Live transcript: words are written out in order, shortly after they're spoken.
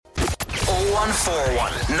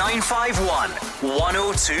0141 951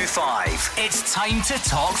 1025. It's time to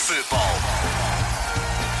talk football.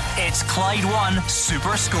 It's Clyde One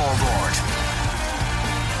Super Scoreboard.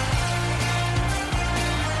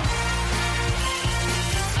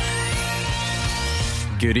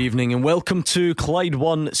 Good evening and welcome to Clyde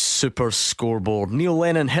One Super Scoreboard. Neil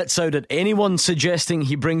Lennon hits out at anyone suggesting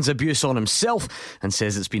he brings abuse on himself and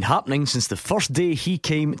says it's been happening since the first day he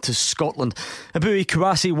came to Scotland. Abui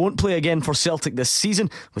Kouassi won't play again for Celtic this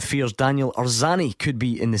season, with fears Daniel Arzani could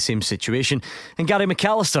be in the same situation. And Gary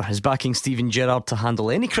McAllister is backing Steven Gerrard to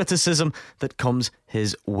handle any criticism that comes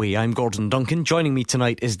his way. I'm Gordon Duncan. Joining me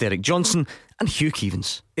tonight is Derek Johnson and Hugh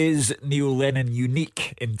Keevins. Is Neil Lennon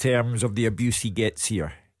unique in terms of the abuse he gets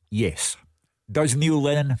here? Yes. Does Neil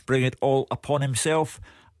Lennon bring it all upon himself?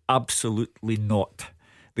 Absolutely not.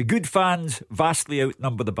 The good fans vastly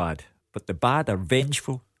outnumber the bad, but the bad are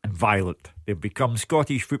vengeful and violent. They've become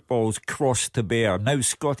Scottish football's cross to bear. Now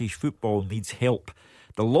Scottish football needs help.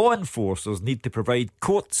 The law enforcers need to provide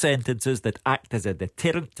court sentences that act as a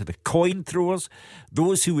deterrent to the coin throwers,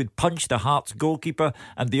 those who would punch the Hearts goalkeeper,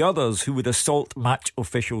 and the others who would assault match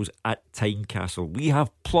officials at Tynecastle. We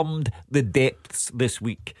have plumbed the depths this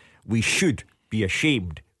week. We should be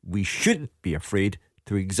ashamed. We shouldn't be afraid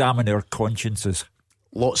to examine our consciences.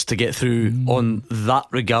 Lots to get through on that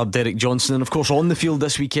regard, Derek Johnson. And of course on the field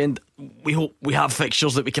this weekend, we hope we have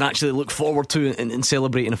fixtures that we can actually look forward to and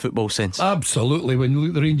celebrate in a football sense. Absolutely. When you look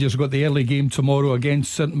at the Rangers, got the early game tomorrow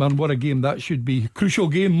against St Mirren. What a game that should be. Crucial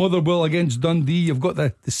game, Motherwell against Dundee. You've got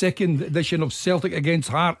the second edition of Celtic against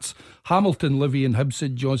Hearts, Hamilton, Livy and Hibs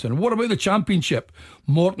St Johnstone. What about the Championship?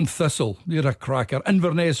 Morton Thistle, they're a cracker.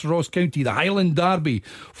 Inverness, Ross County, the Highland Derby,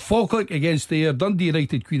 Falkirk against Ayr, Dundee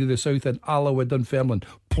United, Queen of the South and Alloa, Dunfermline.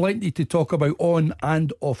 Plenty to talk about on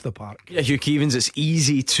and off the park. Yeah, Hugh Keevins, it's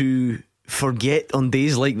easy to forget on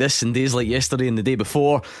days like this and days like yesterday and the day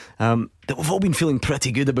before that we've all been feeling pretty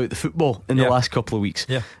good about the football in the last couple of weeks,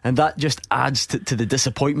 and that just adds to the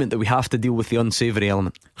disappointment that we have to deal with the unsavoury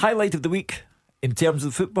element. Highlight of the week in terms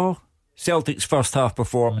of football, Celtic's first half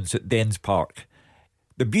performance at Dens Park.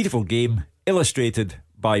 The beautiful game illustrated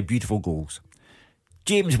by beautiful goals.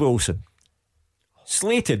 James Wilson,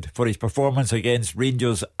 slated for his performance against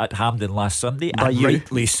Rangers at Hampden last Sunday, by and you.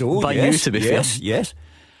 rightly so. By you, to be fair. Yes.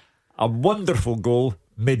 A wonderful goal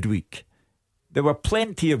midweek. There were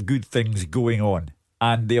plenty of good things going on,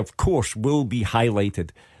 and they of course will be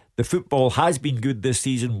highlighted. The football has been good this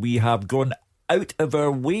season. We have gone out of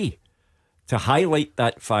our way to highlight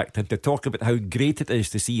that fact and to talk about how great it is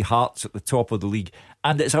to see Hearts at the top of the league.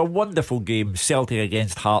 And it's a wonderful game, Celtic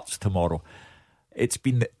against Hearts tomorrow. It's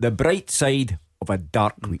been the bright side of a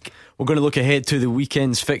dark week. We're going to look ahead to the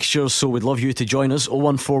weekend's fixtures, so we'd love you to join us.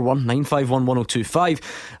 0141 951 1025.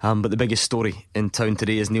 But the biggest story in town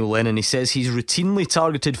today is Neil Lennon. He says he's routinely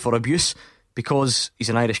targeted for abuse because he's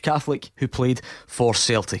an Irish Catholic who played for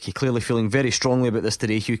Celtic. He's clearly feeling very strongly about this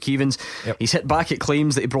today, Hugh Keevins. He's hit back at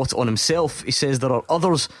claims that he brought it on himself. He says there are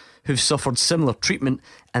others who've suffered similar treatment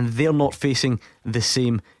and they're not facing the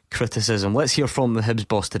same criticism. Let's hear from the Hibs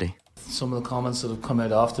boss today. Some of the comments that have come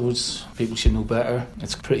out afterwards, people should know better.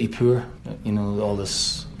 It's pretty poor. You know, all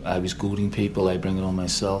this, I was goading people, I bring it on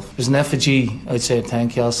myself. There's an effigy outside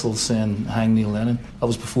Tynecastle saying, hang Neil Lennon. That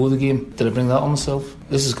was before the game. Did I bring that on myself?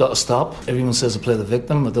 This has got to stop. Everyone says I play the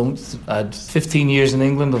victim. I don't. I had 15 years in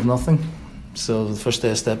England of nothing. So the first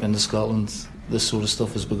day I step into Scotland, this sort of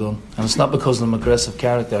stuff has begun. And it's not because I'm an aggressive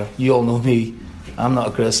character. You all know me. I'm not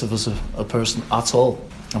aggressive as a person at all.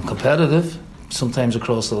 I'm competitive. Sometimes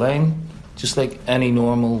across the line, just like any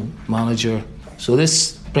normal manager. So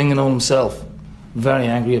this, bringing on himself, very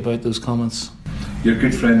angry about those comments. Your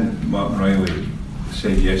good friend Martin Riley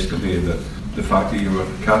said yesterday that the fact that you were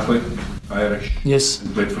Catholic, Irish,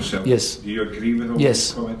 and played for Celtic. Yes. Do you agree with all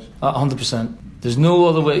those comments? 100%. There's no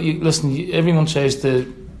other way. Listen, everyone tries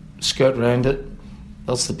to skirt around it.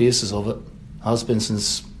 That's the basis of it. Has been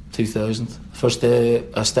since 2000. First day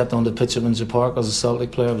I stepped on the pitch at Windsor Park as a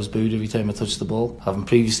Celtic player, I was booed every time I touched the ball. Having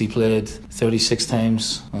previously played 36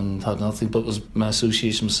 times and had nothing but was my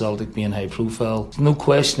association with Celtic being high profile. There's no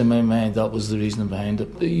question in my mind that was the reason behind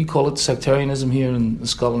it. You call it sectarianism here in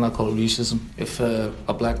Scotland, I call it racism. If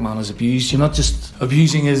a black man is abused, you're not just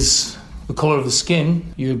abusing the colour of the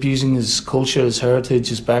skin, you're abusing his culture, his heritage,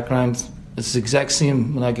 his background. It's the exact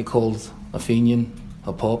same when I get called a Fenian,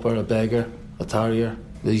 a pauper, a beggar, a tarrier.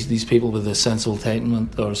 These people with a sense of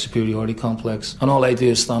entitlement or a superiority complex, and all I do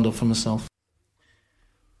is stand up for myself.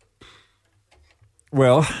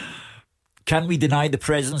 Well, can we deny the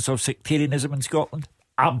presence of sectarianism in Scotland?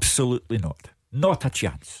 Absolutely not. Not a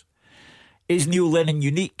chance. Is Neil Lennon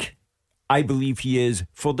unique? I believe he is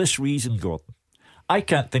for this reason, Gordon. I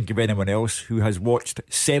can't think of anyone else who has watched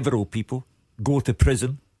several people go to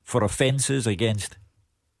prison for offences against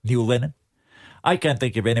Neil Lennon. I can't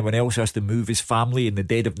think of anyone else who has to move his family in the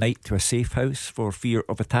dead of night to a safe house for fear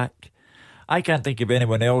of attack. I can't think of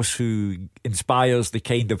anyone else who inspires the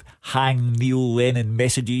kind of hang Neil Lennon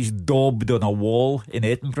messages daubed on a wall in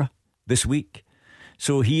Edinburgh this week.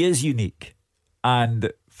 So he is unique.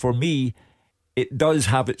 And for me, it does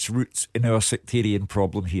have its roots in our sectarian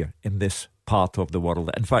problem here in this part of the world.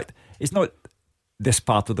 In fact, it's not this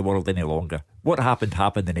part of the world any longer. What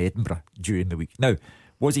happened in Edinburgh during the week. Now,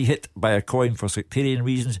 was he hit by a coin for sectarian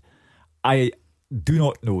reasons? I do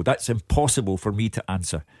not know. That's impossible for me to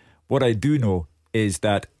answer. What I do know is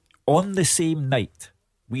that on the same night,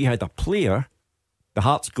 we had a player, the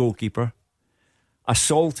Hearts goalkeeper,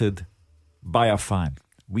 assaulted by a fan.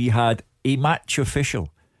 We had a match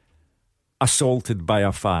official assaulted by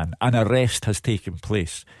a fan. An arrest has taken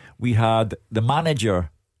place. We had the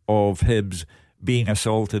manager of Hibs being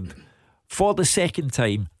assaulted for the second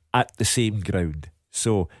time at the same ground.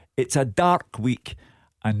 So it's a dark week,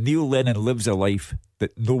 and Neil Lennon lives a life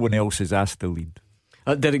that no one else is asked to lead.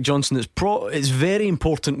 Derek Johnson, it's very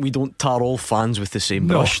important we don't tar all fans with the same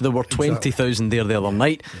brush. There were 20,000 there the other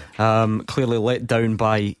night, clearly let down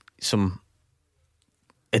by some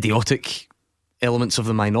idiotic elements of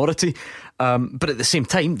the minority, but at the same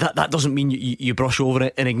time that doesn't mean you brush over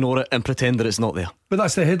it and ignore it and pretend that it's not there. But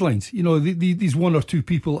that's the headlines. You know, these one or two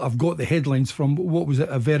people have got the headlines from what was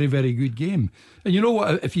a very, very good game. And you know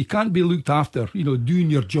what, if you can't be looked after, you know, doing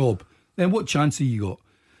your job, then what chance have you got?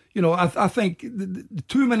 You know, I think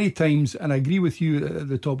too many times, and I agree with you at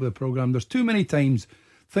the top of the programme, there's too many times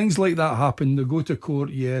things like that happen. They go to court,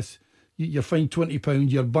 yes, you're fined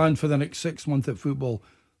 £20, you're banned for the next 6 months at football.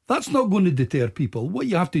 That's not going to deter people. What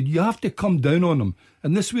you have to come down on them,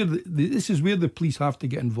 and this is where the police have to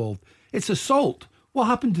get involved. It's assault. What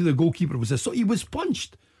happened to the goalkeeper was assault. He was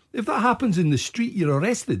punched. If that happens in the street, you're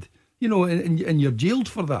arrested. You know, and you're jailed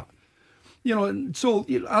for that. You know, so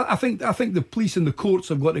I think the police and the courts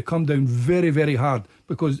have got to come down very, very hard,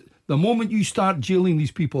 because the moment you start jailing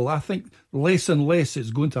these people, I think less and less is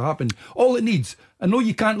going to happen. All it needs, I know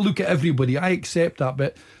you can't look at everybody, I accept that,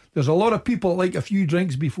 but there's a lot of people like a few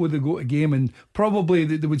drinks before they go to a game, and probably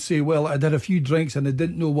they would say, well, I did a few drinks and I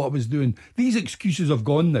didn't know what I was doing. These excuses have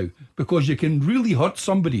gone now, because you can really hurt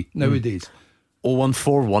somebody nowadays.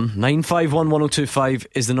 0141 951 1025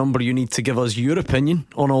 is the number you need to give us your opinion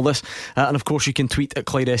on all this, and of course you can tweet at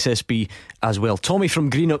Clyde SSB as well. Tommy from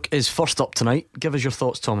Greenock is first up tonight. Give us your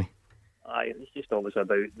thoughts, Tommy. It's just always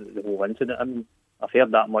about the whole incident. I mean, I've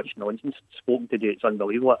heard that much nonsense spoken today, it's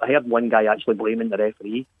unbelievable. I heard one guy actually blaming the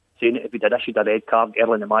referee, saying that if he did issued a red card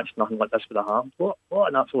early in the match, nothing like this would have happened. What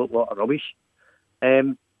an absolute lot of rubbish.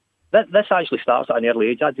 This actually starts at an early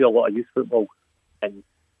age. I do a lot of youth football, and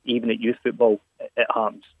even at youth football, it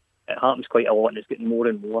happens. It happens quite a lot, and it's getting more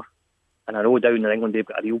and more. And I know down in England they've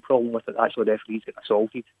got a real problem with it. Actually, referees get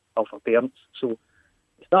assaulted off their parents. So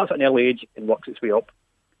it starts at an early age and works its way up.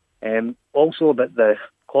 Also, about the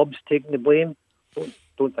clubs taking the blame,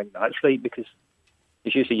 don't think that's right, because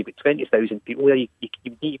as you say, you've got 20,000 people there. You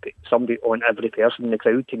need to put somebody on every person in the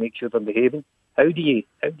crowd to make sure they're behaving. How do you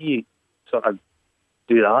sort of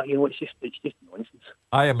do that? You know, it's just nonsense.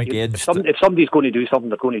 I am against. If somebody's going to do something,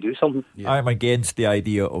 they're going to do something. Yeah. I am against the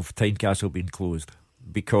idea of Tynecastle being closed,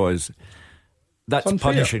 because that's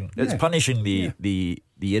punishing. It's punishing the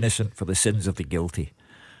innocent for the sins of the guilty.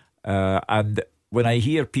 And when I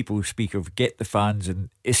hear people speak of get the fans and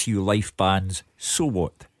issue life bans, so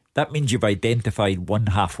what? That means you've identified one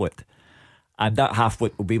half-wit, and that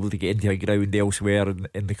half-wit will be able to get into a ground elsewhere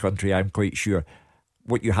in the country, I'm quite sure.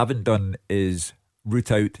 What you haven't done is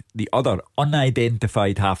root out the other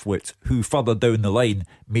unidentified half-wits who further down the line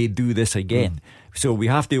may do this again. So we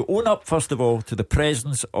have to own up, first of all, to the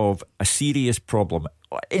presence of a serious problem.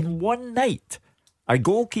 In one night, a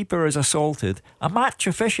goalkeeper is assaulted, a match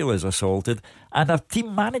official is assaulted, and a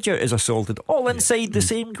team manager is assaulted, all inside the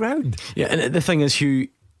same ground. Yeah, and the thing is, Hugh,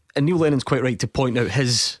 and Neil Lennon's quite right to point out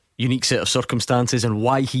his unique set of circumstances and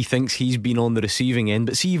why he thinks he's been on the receiving end.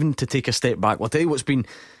 But see, even to take a step back, I'll tell you what's been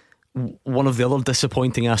one of the other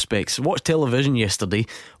disappointing aspects. Watched television yesterday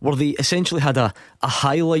where they essentially had a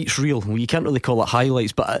highlights reel. Well, you can't really call it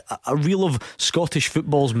highlights, but a reel of Scottish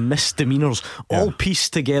football's misdemeanours, all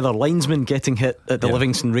pieced together. Linesmen getting hit at the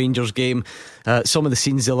Livingston Rangers game, some of the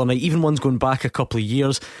scenes the other night, even ones going back a couple of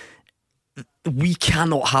years. We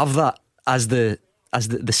cannot have that as the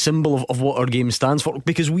symbol of what our game stands for,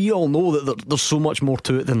 because we all know that there's so much more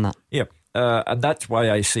to it than that. And that's why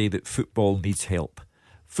I say that football needs help.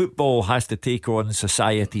 football has to take on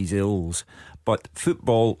society's ills, but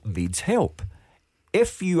football needs help.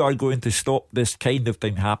 If you are going to stop this kind of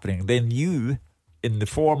thing happening, then you, in the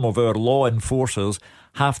form of our law enforcers,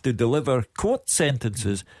 have to deliver court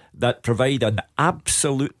sentences that provide an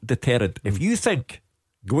absolute deterrent. If you think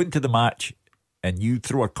going to the match and you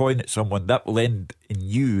throw a coin at someone, that will end in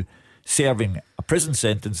you serving a prison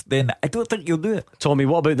sentence, then I don't think you'll do it. Tommy,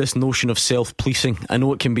 what about this notion of self-policing? I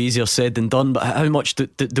know it can be easier said than done, but how much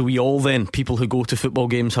do we all then, people who go to football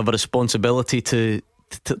games, have a responsibility to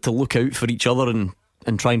look out for each other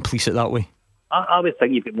and try and police it that way? I would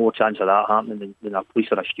think you've got more chance of that happening than a police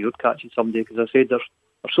or a steward catching somebody, because I said there's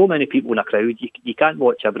so many people in a crowd, you can't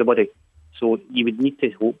watch everybody, so you would need to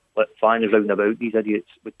hope that fans round about these idiots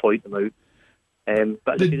would point them out.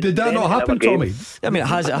 But did that not happen, Tommy? I mean, it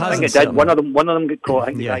has. I think it did. One of them got caught. I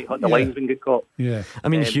think the linesman got caught. Yeah. I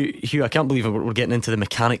mean, Hugh, I can't believe we're getting into the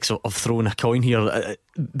mechanics of throwing a coin here,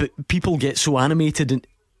 but people get so animated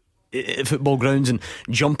at football grounds and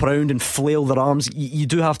jump around and flail their arms. You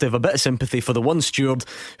do have to have a bit of sympathy for the one steward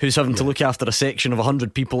who's having to look after a section of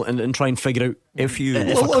 100 people and try and figure out if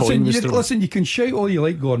listen, you can shout all you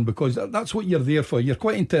like, Gordon, because that's what you're there for. You're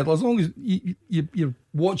quite entitled. As long as you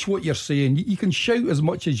watch what you're saying, you can shout as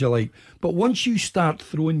much as you like, but once you start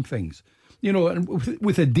throwing things, you know, and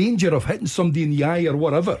with the danger of hitting somebody in the eye or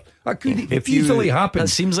whatever, that could easily happen. That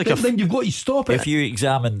seems like then you've got to stop it. If you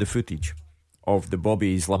examine the footage of the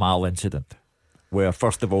Bobby Zlamal incident, where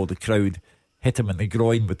first of all the crowd hit him in the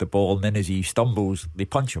groin with the ball, and then as he stumbles they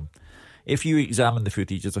punch him. If you examine the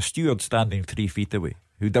footage, there's a steward standing 3 feet away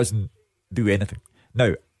who doesn't do anything.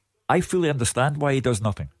 Now, I fully understand why he does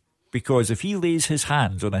nothing, because if he lays his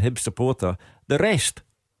hands on a Hibs supporter, the rest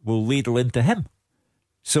will ladle into him.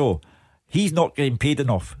 So he's not getting paid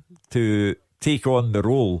enough to take on the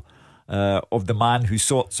role of the man who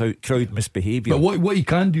sorts out crowd misbehaviour. But what he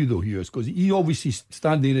can do though, Hugh, is because he obviously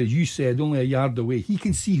standing, as you said, only a yard away, he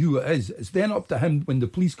can see who it is. It's then up to him when the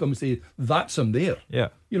police come and say that's him there. Yeah,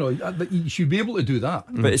 you know, he should be able to do that.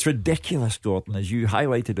 But it's ridiculous, Gordon, as you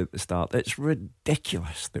highlighted at the start. It's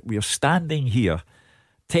ridiculous that we are standing here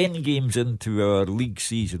 10 games into our league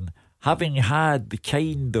season, having had the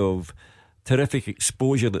kind of terrific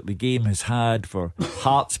exposure that the game has had, for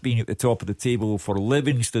Hearts being at the top of the table, for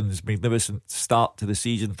Livingston's magnificent start to the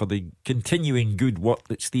season, for the continuing good work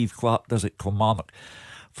that Steve Clarke does at Kilmarnock,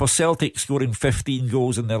 for Celtic scoring 15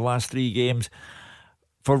 goals in their last 3 games,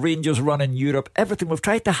 for Rangers running Europe, everything. We've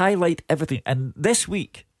tried to highlight everything, and this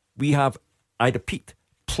week we have, I repeat,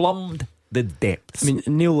 plumbed the depths. I mean,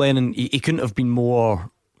 Neil Lennon, he couldn't have been more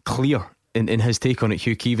clear in his take on it,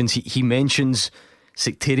 Hugh Keevins. He mentions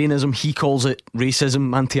sectarianism, he calls it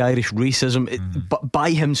racism, anti-Irish racism. But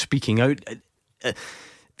by him speaking out, I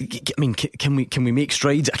mean, can we make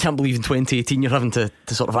strides? I can't believe in 2018 you're having to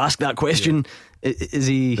sort of ask that question. Is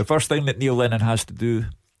he? The first thing that Neil Lennon has to do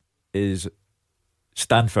is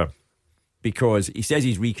stand firm, because he says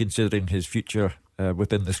he's reconsidering his future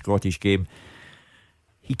within the Scottish game.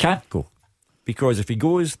 He can't go, because if he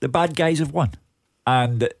goes, the bad guys have won.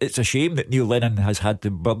 And it's a shame that Neil Lennon has had the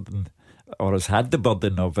burden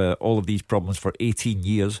of all of these problems for 18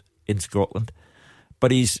 years in Scotland.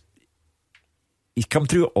 But he's come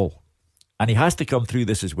through it all, and he has to come through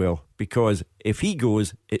this as well, because if he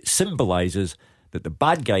goes, it symbolises that the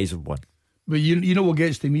bad guys have won. But you know what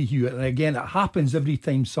gets to me, Hugh, and again, it happens every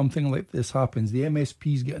time something like this happens. The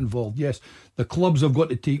MSPs get involved. Yes, the clubs have got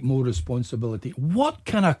to take more responsibility. What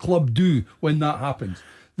can a club do when that happens?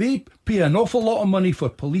 They pay an awful lot of money for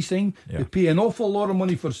policing. They pay an awful lot of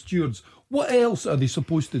money for stewards. What else are they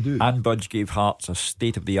supposed to do? Anne Budge gave Hearts a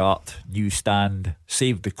state-of-the-art new stand,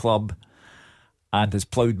 saved the club, and has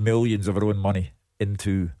ploughed millions of her own money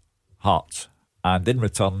into Hearts. And in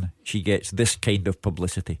return, she gets this kind of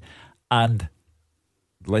publicity. And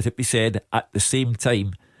let it be said, at the same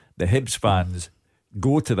time, the Hibs fans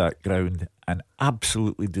go to that ground and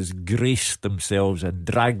absolutely disgrace themselves and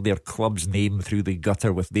drag their club's name through the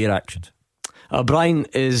gutter with their actions. Brian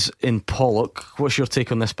is in Pollock. What's your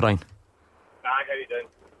take on this, Brian? Hi, how you doing?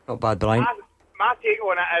 Not bad, Brian. My take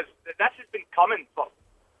on it is that this has been coming for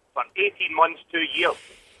 18 months, 2 years.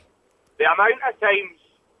 The amount of times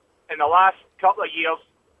in the last couple of years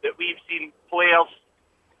that we've seen players,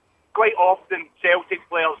 quite often Celtic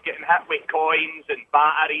players, getting hit with coins and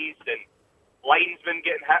batteries and linesmen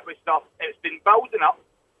getting hit with stuff, it's been building up.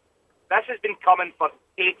 This has been coming for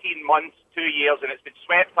 18 months, 2 years, and it's been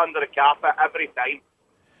swept under the carpet every time,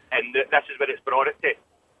 and this is where it's brought it to.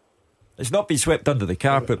 It's not been swept under the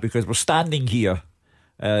carpet because we're standing here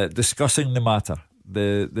discussing the matter.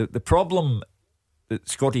 The problem that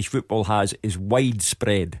Scottish football has is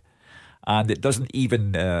widespread, and it doesn't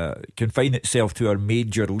even confine itself to our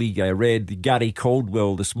major league. I read Gary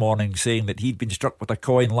Caldwell this morning saying that he'd been struck with a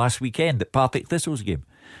coin last weekend at Partick Thistle's game.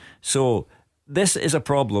 So this is a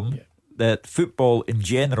problem that football in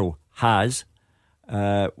general has.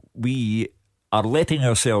 We are letting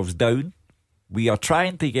ourselves down. We are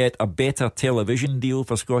trying to get a better television deal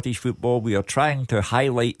for Scottish football. We are trying to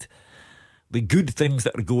highlight the good things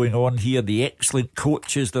that are going on here, the excellent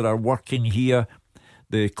coaches that are working here.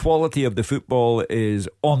 The quality of the football is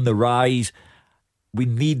on the rise. We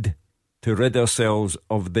need to rid ourselves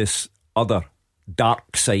of this other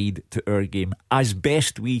dark side to our game as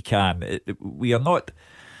best we can. We are not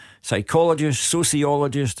psychologists,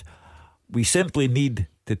 sociologists. We simply need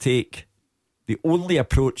to take the only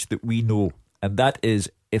approach that we know, and that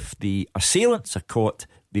is if the assailants are caught,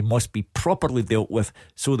 they must be properly dealt with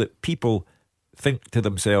so that people think to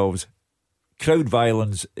themselves, crowd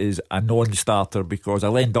violence is a non-starter because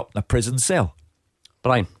I'll end up in a prison cell.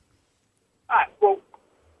 Brian? Well,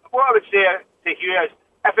 what I would say to you is,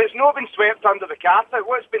 if it's not been swept under the carpet,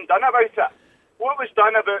 what's been done about it? What was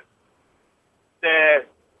done about the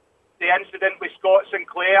incident with Scott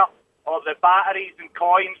Sinclair, or the batteries and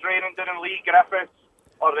coins raining down on Lee Griffiths,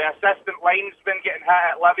 or the assistant linesman getting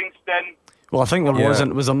hit at Livingston? Well, I think there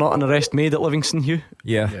wasn't. Was there not an arrest made at Livingston, Hugh?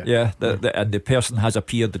 Yeah. And the person has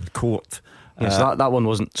appeared in court. Yes, that one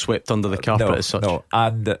wasn't swept under the carpet as such. No,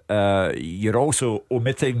 and you're also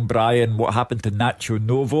omitting, Brian, what happened to Nacho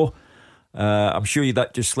Novo. I'm sure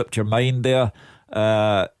that just slipped your mind there.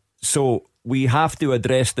 So we have to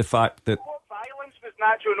address the fact that... What violence was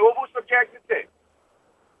Nacho Novo subjected to?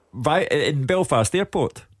 In Belfast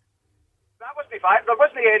Airport. That was the fact. There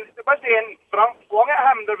wasn't any flung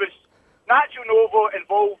at him. There was Nacho Novo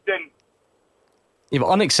involved in... Yeah, but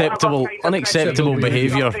unacceptable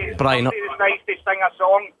behaviour, Brian. Somebody was nice to sing a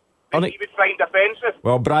song that he would find offensive.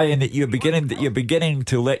 Well, Brian, you're beginning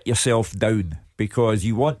to let yourself down because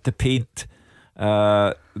you want to paint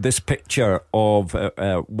this picture of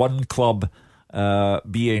one club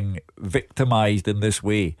being victimised in this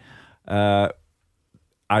way. I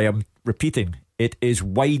am repeating, it is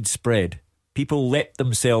widespread. People let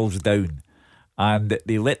themselves down, and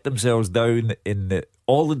they let themselves down in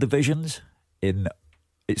all the divisions.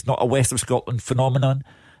 It's not a West of Scotland phenomenon.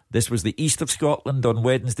 This was the East of Scotland on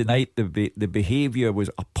Wednesday night. The behaviour was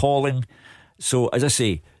appalling. So, as I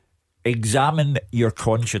say, examine your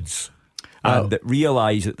conscience and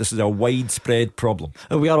realise that this is a widespread problem.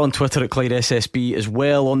 We are on Twitter at Clyde SSB as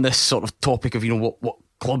well on this sort of topic of what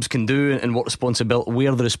clubs can do and where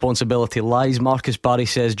the responsibility lies. Marcus Barry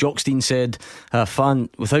says, Jockstein said,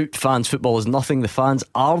 without fans, football is nothing. The fans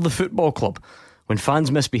are the football club. When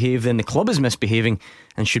fans misbehave, then the club is misbehaving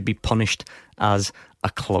and should be punished as a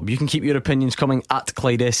club. You can keep your opinions coming at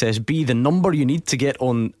Clyde SSB. The number you need to get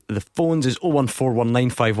on the phones is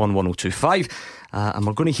 01419511025. And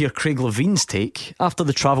we're going to hear Craig Levine's take after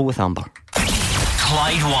the travel with Amber.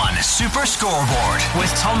 Clyde One Super Scoreboard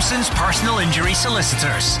with Thompson's Personal Injury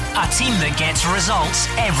Solicitors. A team that gets results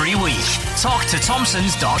every week. Talk to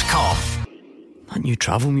Thompsons.com. That new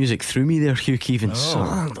travel music threw me there, Hugh Keevins.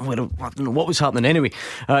 I don't know what was happening anyway.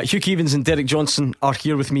 Hugh Keevins and Derek Johnson are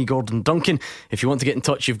here with me, Gordon Duncan. If you want to get in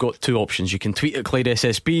touch, you've got two options. You can tweet at Clyde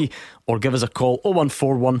SSB or give us a call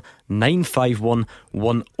 0141 951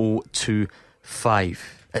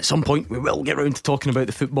 1025. At some point we will get round to talking about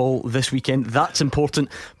the football this weekend. That's important,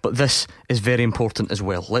 but this is very important as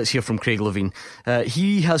well. Let's hear from Craig Levine.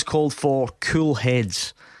 He has called for cool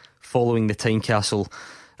heads following the Tynecastle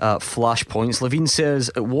flashpoints. Levine says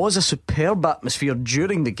it was a superb atmosphere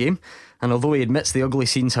during the game, and although he admits the ugly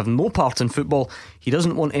scenes have no part in football, he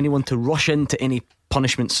doesn't want anyone to rush into any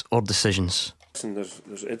punishments or decisions. Listen,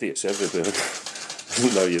 there's idiots everywhere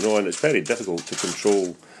now, and it's very difficult to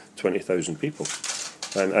control 20,000 people.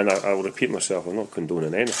 And I'll repeat myself, I'm not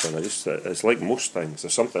condoning anything. It's like most things.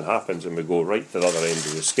 If something happens and we go right to the other end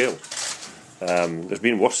of the scale, there's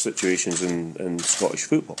been worse situations in Scottish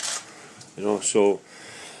football, so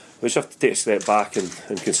we just have to take a step back and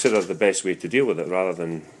consider the best way to deal with it rather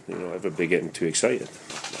than everybody getting too excited.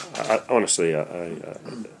 Honestly, I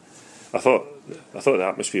thought the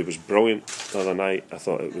atmosphere was brilliant the other night. I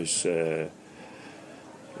thought it was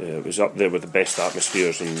up there with the best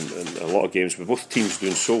atmospheres in a lot of games, with both teams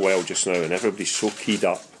doing so well just now and everybody's so keyed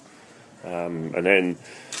up. And then,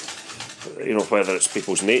 whether it's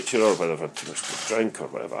people's nature or whether it's drink or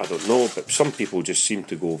whatever, I don't know, but some people just seem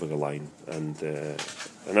to go over the line. And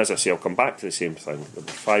as I say, I'll come back to the same thing. There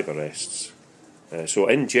were 5 arrests. So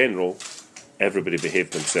in general, everybody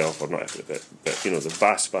behaved themselves, or not everybody, but the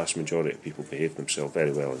vast majority of people behaved themselves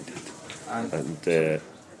very well indeed. And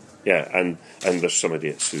Yeah, and there's some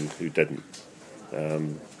idiots who didn't.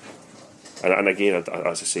 And again,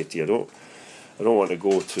 as I say to you, I don't want to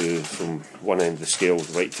go from one end of the scale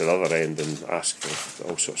right to the other end and ask for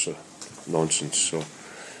all sorts of nonsense. So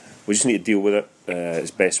we just need to deal with it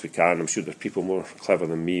as best we can. I'm sure there's people more clever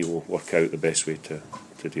than me who will work out the best way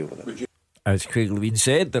to deal with it. As Craig Levein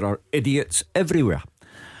said, there are idiots everywhere.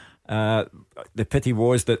 The pity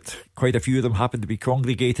was that quite a few of them happened to be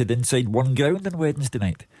congregated inside one ground on Wednesday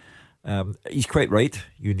night. He's quite right.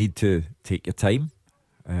 You need to take your time,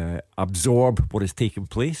 absorb what has taken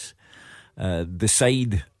place,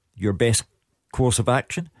 decide your best course of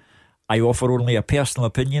action. I offer only a personal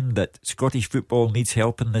opinion that Scottish football needs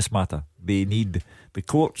help in this matter. They need the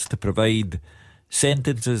courts to provide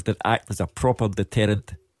sentences that act as a proper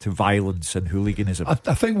deterrent to violence and hooliganism. I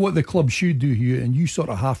think what the club should do, Hugh, and you sort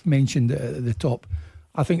of half mentioned it at the top,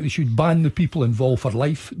 I think they should ban the people involved for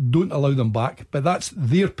life. Don't allow them back. But that's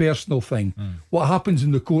their personal thing. What happens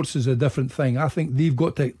in the courts is a different thing. I think they've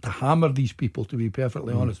got to hammer these people, to be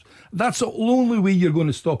perfectly honest. That's the only way you're going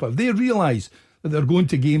to stop it. If they realise that they're going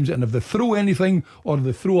to games, and if they throw anything or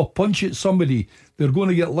they throw a punch at somebody, they're going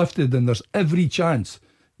to get lifted, and there's every chance,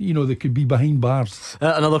 you know, they could be behind bars.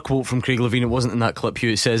 Another quote from Craig Levein, it wasn't in that clip,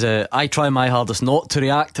 Hugh. It says, I try my hardest not to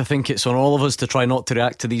react. I think it's on all of us to try not to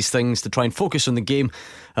react to these things, to try and focus on the game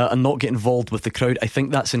and not get involved with the crowd. I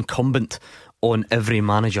think that's incumbent on every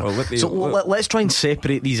manager. Let's try and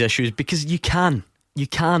separate these issues, because you can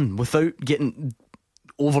without getting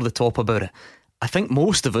over the top about it. I think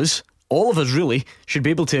most of us, all of us really, should be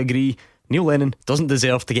able to agree Neil Lennon doesn't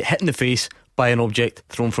deserve to get hit in the face by an object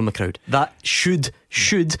thrown from the crowd. That should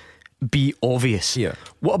be obvious. Yeah.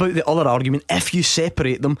 What about the other argument, if you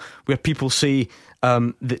separate them, where people say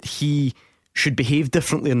that he should behave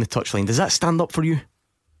differently on the touchline? Does that stand up for you?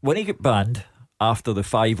 When he got banned after the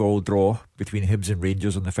 5-5 draw between Hibs and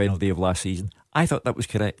Rangers on the final day of last season, I thought that was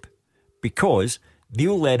correct, because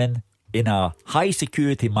Neil Lennon, in a high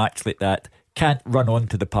security match like that, can't run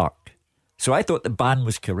onto the park. So I thought the ban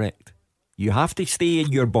was correct. You have to stay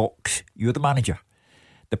in your box. You're the manager.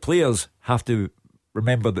 The players have to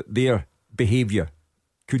remember that their behaviour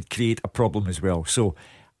could create a problem as well. So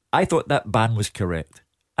I thought that ban was correct.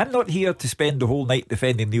 I'm not here to spend the whole night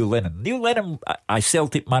defending Neil Lennon. Neil Lennon, as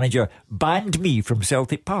Celtic manager, banned me from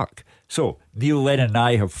Celtic Park. So Neil Lennon and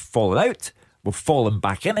I have fallen out. We've fallen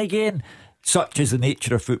back in again. Such is the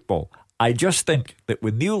nature of football. I just think that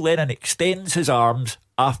when Neil Lennon extends his arms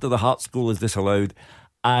after the Hearts goal is disallowed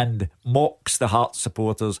and mocks the Hearts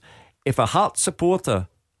supporters, if a Hearts supporter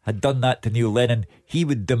had done that to Neil Lennon, he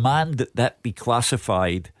would demand that that be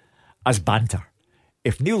classified as banter.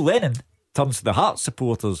 If Neil Lennon turns to the Hearts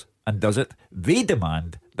supporters and does it, they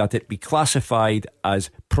demand that it be classified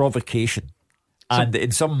as provocation, and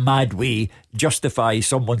in some mad way justify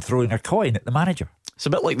someone throwing a coin at the manager. It's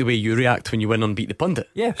a bit like the way you react when you win on Beat the Pundit.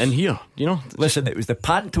 Yes. In here, you know. Listen, it was the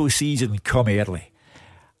Panto season come early.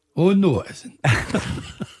 Oh no, it isn't.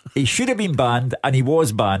 He should have been banned, and he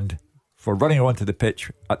was banned for running onto the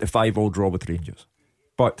pitch at the 5-5 draw with Rangers.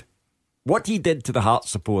 But what he did to the Hearts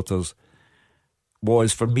supporters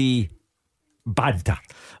was, for me, banter.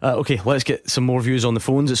 Okay, let's get some more views on the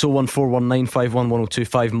phones. It's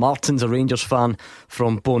 01419511025. Martin's a Rangers fan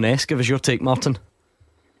from Bo'ness. Give us your take, Martin.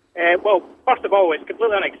 Well, first of all, it's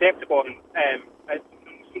completely unacceptable, and it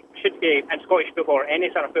should be in Scottish football or any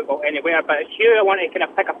sort of football anywhere. But Hugh, I want to kind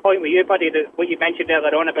of pick a point with you, buddy, that what you mentioned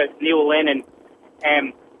earlier on about Neil Lennon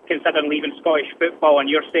considering leaving Scottish football, and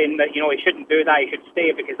you're saying that, you know, he shouldn't do that, he should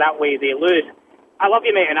stay because that way they lose. I love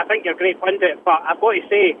you, mate, and I think you're a great pundit, but I've got to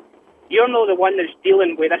say, you're not the one that's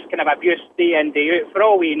dealing with this kind of abuse day in, day out. For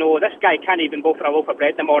all we know, this guy can't even go for a loaf of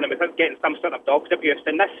bread in the morning without getting some sort of dog's abuse,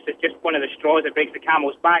 and this is just one of the straws that breaks the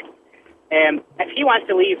camel's back. If he wants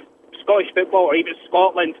to leave Scottish football or even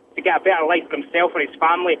Scotland to get a better life for himself or his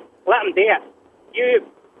family, let him do it. You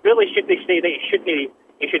really shouldn't say that he should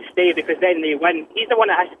stay because then they win. He's the one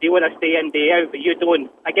that has to deal with this day in, day out, but you don't.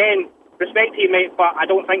 Again, respect to you, mate, but I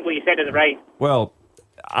don't think what you said is right. Well,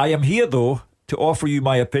 I am here, though, to offer you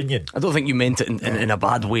my opinion. I don't think you meant it in a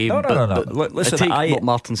bad way. No. Listen, I take what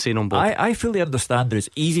Martin's saying on board. I fully understand that it's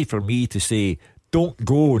easy for me to say, don't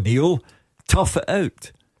go, Neil, tough it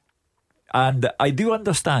out. And I do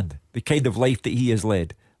understand the kind of life that he has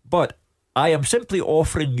led. But I am simply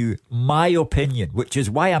offering you my opinion, which is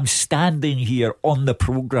why I'm standing here on the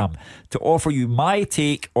programme, to offer you my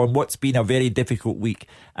take on what's been a very difficult week.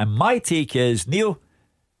 And my take is, Neil,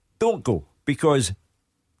 don't go, because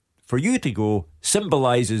for you to go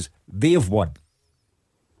symbolises they've won.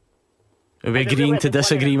 Are we agreeing to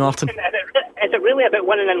disagree, Martin? Is it really about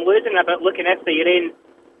winning and losing, about looking after your own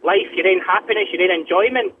life, your own happiness, your own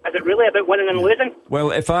enjoyment? Is it really about winning and losing?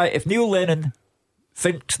 Well, if Neil Lennon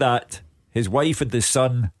thinks that his wife and his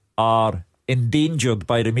son are endangered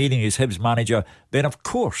by remaining as Hibs manager, then of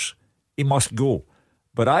course he must go.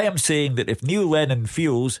 But I am saying that if Neil Lennon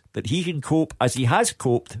feels that he can cope as he has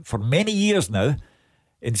coped for many years now,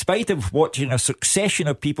 in spite of watching a succession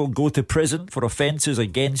of people go to prison for offences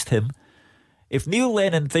against him, if Neil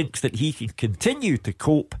Lennon thinks that he can continue to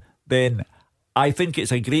cope, then I think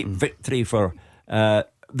it's a great victory for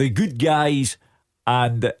the good guys,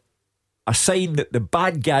 and a sign that the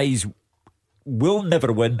bad guys will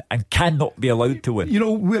never win and cannot be allowed to win. You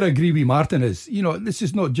know, where I agree with Martin is, this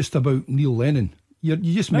is not just about Neil Lennon. You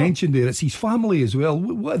just mentioned there, it's his family as well.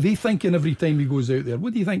 What are they thinking every time he goes out there?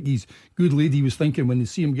 What do you think his good lady was thinking when they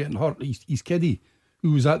see him getting hurt? His kiddie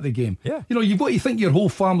who was at the game. Yeah. You've got to think your whole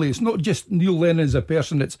family. It's not just Neil Lennon as a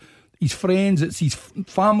person, it's his friends, it's his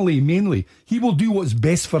family mainly. He will do what's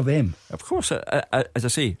best for them. Of course, as I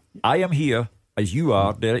say, I am here, as you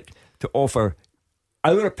are, Derek, to offer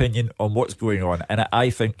our opinion on what's going on, and I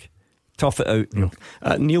think tough it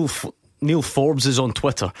out, Neil. Neil Forbes is on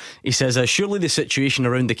Twitter. He says, surely the situation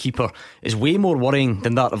around the keeper is way more worrying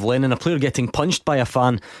than that of Lennon. A player getting punched by a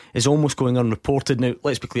fan is almost going unreported. Now,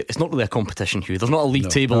 let's be clear, it's not really a competition, Hugh. There's not a league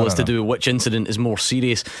table as to do which incident is more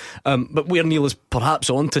serious. But where Neil is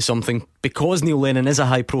perhaps onto something, because Neil Lennon is a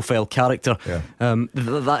high profile character,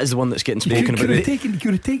 that is the one that's getting spoken about.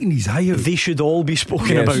 Could have taken his eye out. They should all be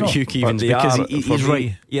spoken about, Hugh Keevins, because he's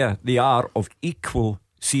right. Yeah, they are of equal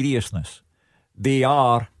seriousness. They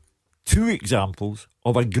are two examples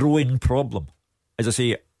of a growing problem. As I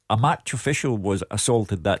say, a match official was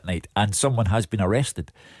assaulted that night and someone has been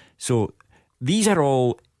arrested. So these are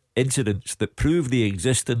all incidents that prove the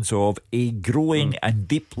existence of a growing and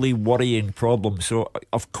deeply worrying problem. So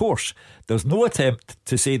of course there's no attempt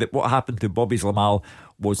to say that what happened to Bobby Zlamal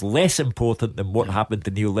was less important than what happened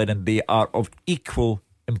to Neil Lennon. They are of equal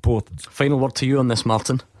importance. Final word to you on this,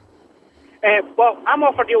 Martin. Well, I'm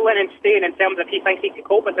all for Neil Lennon staying in terms of he thinks he can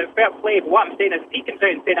cope with it. Fair play, but what I'm saying is if he comes out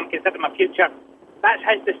and says I'm considering my future, that's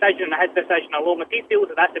his decision and his decision alone. If he feels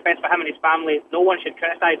that that's the best for him and his family, no one should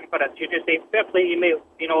criticise him for it. You just say, fair play, you mate,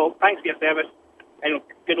 thanks for your service and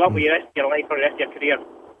good luck with the rest of your life or the rest of your career.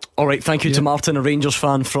 Alright, thank you to Martin, a Rangers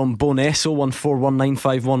fan from Bo'ness,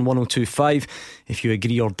 01419511025. If you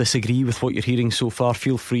agree or disagree with what you're hearing so far,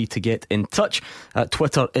 feel free to get in touch. At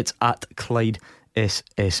Twitter, it's at Clyde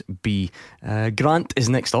SSB. Grant is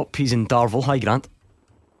next up. He's in Darvel. Hi, Grant.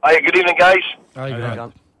 Hi, good evening, guys. Hi,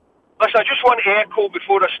 Grant. Listen, I just want to echo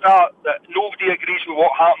before I start that nobody agrees with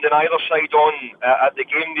what happened on either side at the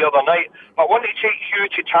game the other night. But I want to take Hugh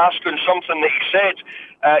to task on something that he said,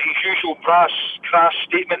 his usual crass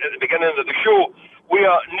statement at the beginning of the show,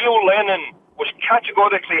 where Neil Lennon was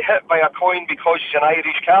categorically hit by a coin because he's an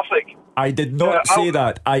Irish Catholic. I did not say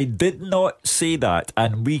that. I did not say that.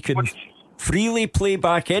 And we can freely play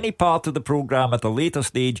back any part of the programme at a later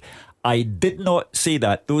stage. I did not say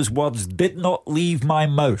that. Those words did not leave my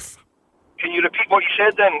mouth. Can you repeat what you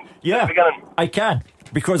said then? Yeah, I can,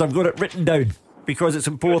 because I've got it written down, because it's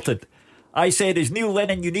important. I said, is Neil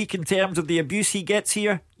Lennon unique in terms of the abuse he gets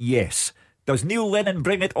here? Yes. Does Neil Lennon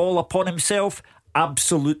bring it all upon himself?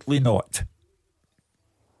 Absolutely not.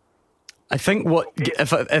 I think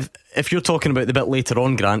if you're talking about the bit later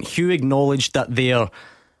on, Grant, Hugh acknowledged that there,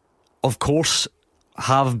 of course,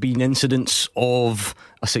 have been incidents of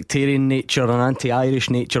a sectarian nature, an anti-Irish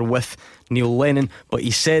nature with Neil Lennon, but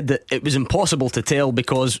he said that it was impossible to tell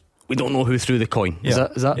because we don't know who threw the coin. Is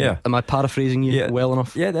that yeah. Am I paraphrasing you well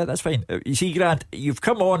enough? Yeah, that's fine. You see, Grant, you've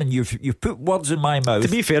come on and you've put words in my mouth. To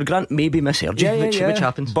be fair, Grant maybe misheard you, which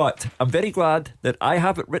happens. But I'm very glad that I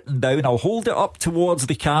have it written down. I'll hold it up towards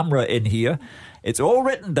the camera in here. It's all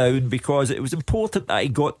written down because it was important that I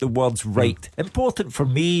got the words right. Important for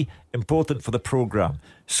me, important for the programme.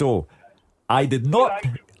 So I did not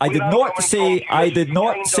say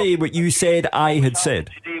what you said I had said.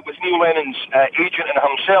 Today was Neil Lennon's agent and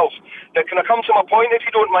himself. Now, can I come to my point if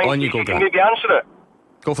you don't mind? On you go, can maybe answer it.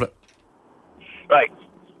 Go for it. Right.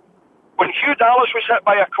 When Hugh Dallas was hit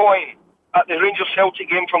by a coin at the Rangers Celtic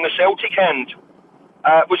game from the Celtic end,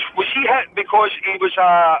 was he hit because he was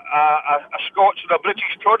a Scots or a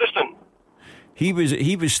British Protestant? He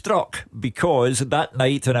was struck because that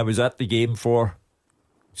night when I was at the game for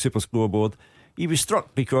Super Scoreboard, he was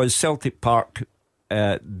struck because Celtic Park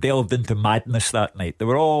delved into madness that night. There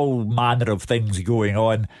were all manner of things going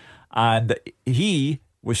on, and he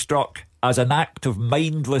was struck as an act of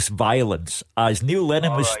mindless violence, as Neil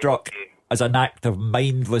Lennon was struck as an act of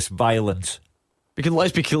mindless violence. Because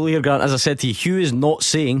let's be clear, Grant, as I said to you, Hugh is not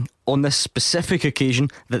saying on this specific occasion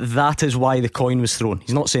that is why the coin was thrown.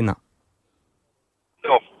 He's not saying that.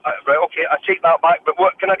 No, right, okay, I take that back. But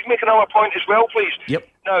can I make another point as well, please? Yep.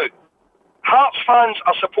 Now, Hearts fans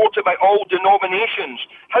are supported by all denominations.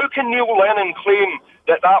 How can Neil Lennon claim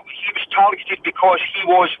that he was targeted because he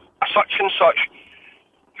was a such and such?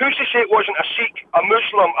 Who's to say it wasn't a Sikh, a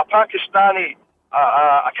Muslim, a Pakistani,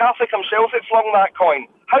 a Catholic himself that flung that coin?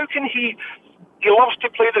 How can he loves to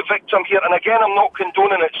play the victim here, and again, I'm not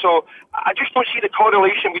condoning it, so I just don't see the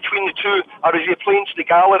correlation between the two, or is he playing to the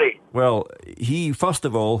gallery? Well, he, first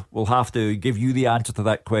of all, will have to give you the answer to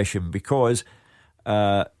that question, because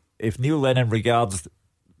if Neil Lennon regards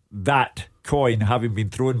that coin having been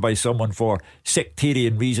thrown by someone for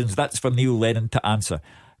sectarian reasons, that's for Neil Lennon to answer.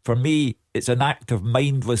 For me, it's an act of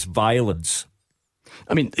mindless violence.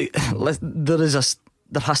 I mean,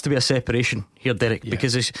 there has to be a separation here, Derek,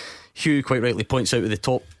 because as Hugh quite rightly points out at the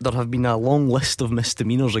top, there have been a long list of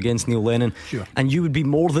misdemeanours against Neil Lennon, and you would be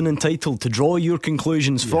more than entitled to draw your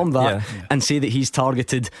conclusions from that and say that he's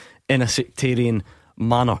targeted in a sectarian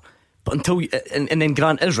manner. But until and then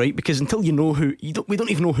Grant is right, because until you know who, we don't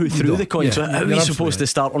even know who threw the coin. So how are we supposed to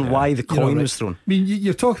start on why the coin was thrown? I mean,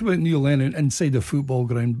 you're talking about Neil Lennon inside the football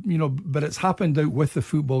ground, but it's happened out with the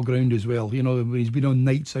football ground as well. He's been on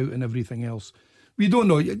nights out and everything else. We don't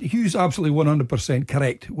know. Hugh's absolutely 100%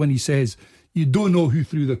 correct when he says you don't know who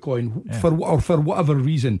threw the coin for whatever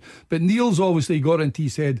reason. But Neil's obviously got into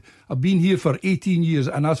his head, I've been here for 18 years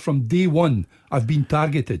and as from day one I've been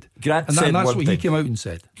targeted. And that's what he came out and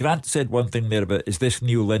said. Grant said one thing there about, is this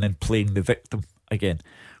Neil Lennon playing the victim again?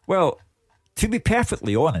 Well, to be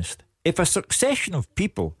perfectly honest, if a succession of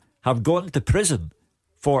people have gone to prison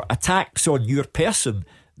for attacks on your person,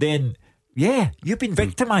 then you've been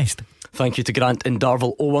victimised. Thank you to Grant in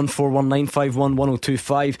Darvel.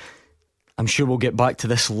 01419511025. I'm sure we'll get back to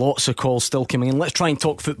this. Lots of calls still coming in. Let's try and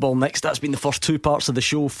talk football next. That's been the first two parts of the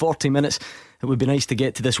show, 40 minutes. It would be nice to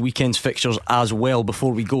get to this weekend's fixtures as well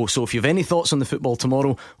before we go. So if you have any thoughts on the football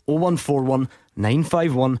tomorrow, 0141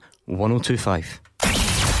 951 1025.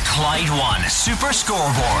 Clyde One Super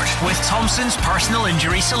Scoreboard with Thompson's personal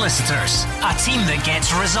injury solicitors. A team that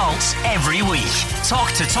gets results every week.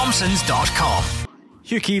 Talk to Thompsons.com.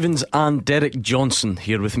 Hugh Keevins and Derek Johnson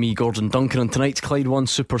here with me, Gordon Duncan, on tonight's Clyde One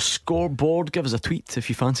Super Scoreboard. Give us a tweet if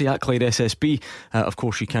you fancy, at Clyde SSB. Of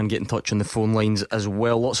course, you can get in touch on the phone lines as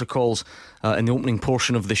well. Lots of calls in the opening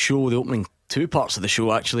portion of the show, the opening two parts of the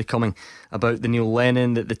show actually, coming about the Neil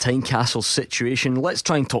Lennon, the Tynecastle situation. Let's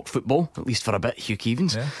try and talk football, at least for a bit, Hugh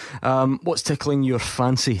Keevins. What's tickling your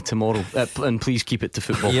fancy tomorrow? And please keep it to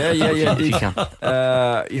football. If you can.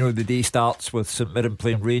 The day starts with St Mirren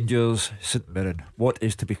playing Rangers. St Mirren, what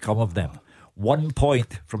is to become of them? 1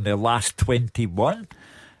 point from their last 21,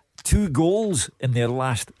 2 goals in their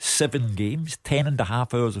last 7 games,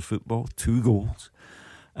 10.5 hours of football, 2 goals.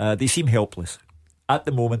 They seem helpless at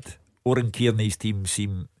the moment. Oran Kearney's team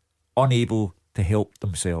seem unable to help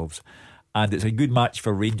themselves, and it's a good match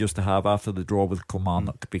for Rangers to have after the draw with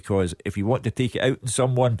Kilmarnock, because if you want to take it out on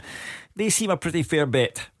someone, they seem a pretty fair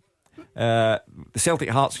bet. The Celtic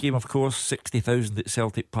Hearts game, of course, 60,000 at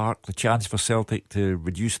Celtic Park, the chance for Celtic to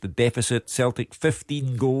reduce the deficit. Celtic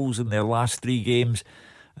 15 goals in their last 3 games,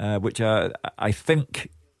 which I think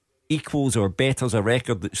equals or betters a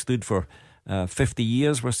record that stood for 50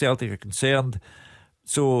 years where Celtic are concerned.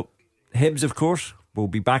 So Hibs, of course, will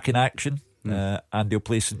be back in action, and they'll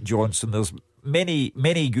play St Johnstone. There's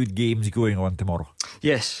many good games going on tomorrow.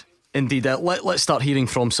 Yes, indeed. Let's start hearing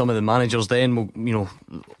from some of the managers then. We'll,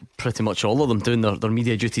 pretty much all of them doing their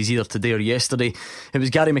media duties either today or yesterday. It was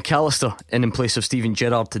Gary McAllister in place of Steven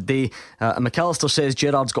Gerrard today, and McAllister says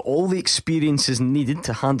Gerrard's got all the experiences needed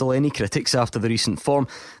to handle any critics after the recent form.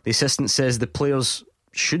 The assistant says the players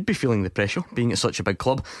should be feeling the pressure being at such a big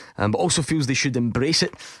club, but also feels they should embrace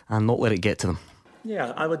it and not let it get to them.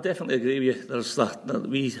 Yeah, I would definitely agree with you. There's that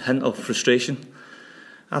wee hint of frustration.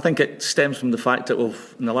 I think it stems from the fact that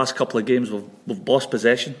in the last couple of games we've lost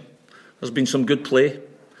possession. There's been some good play,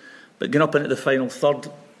 but getting up into the final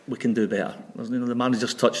third, we can do better. The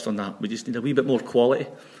manager's touched on that. We just need a wee bit more quality,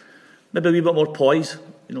 maybe a wee bit more poise,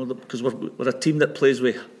 because we're a team that plays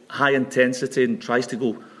with high intensity and tries to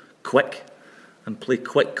go quick and play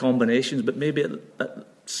quick combinations, but maybe at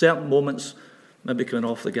certain moments, maybe coming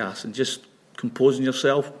off the gas and just composing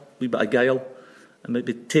yourself, a wee bit of guile, and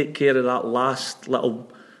maybe take care of that last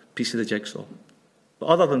little piece of the jigsaw. But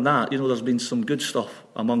other than that, there's been some good stuff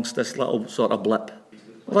amongst this little sort of blip.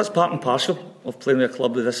 Well, that's part and parcel of playing with a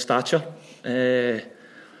club of this stature.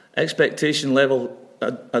 Expectation level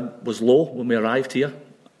was low when we arrived here.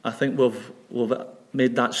 I think we've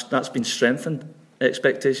made that's been strengthened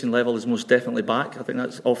expectation level is most definitely back. I think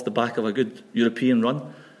that's off the back of a good European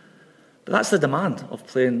run. But that's the demand of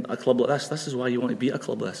playing a club like this. This is why you want to beat a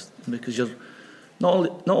club like this, because you're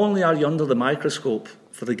not only are you under the microscope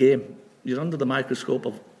for the game, you're under the microscope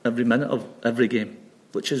of every minute of every game,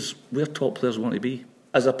 which is where top players want to be.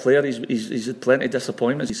 As a player, he's had plenty of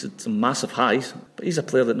disappointments. He's had some massive highs, but he's a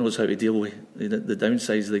player that knows how to deal with the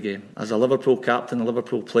downsides of the game. As a Liverpool captain, a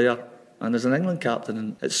Liverpool player, and as an England captain,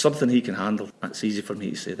 and it's something he can handle. That's easy for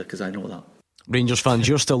me to say that because I know that. Rangers fans,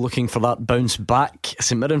 you're still looking for that bounce back.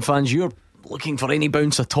 St Mirren fans, you're looking for any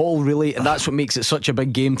bounce at all, really, and that's what makes it such a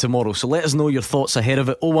big game tomorrow. So let us know your thoughts ahead of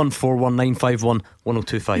it.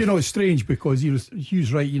 01419511025. You know, it's strange because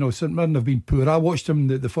Hugh's right. You know, St Mirren have been poor. I watched them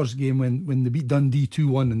the first game when they beat Dundee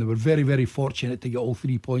 2-1, and they were very, very fortunate to get all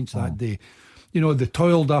 3 points that day. You know, they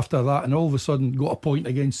toiled after that and all of a sudden got a point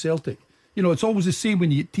against Celtic. You know, it's always the same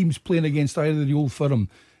when you get teams playing against either the Old Firm.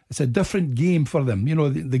 It's a different game for them. You know,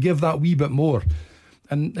 they give that wee bit more.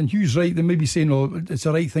 And Hugh's right. They may be saying, "Oh, it's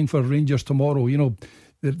the right thing for Rangers tomorrow." You know,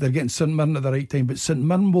 they're getting St Mirren at the right time, but St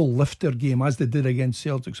Mirren will lift their game as they did against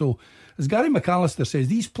Celtic. So, as Gary McAllister says,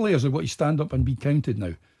 these players have got to stand up and be counted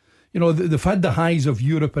now. You know, they've had the highs of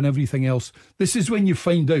Europe and everything else. This is when you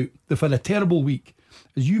find out they've had a terrible week.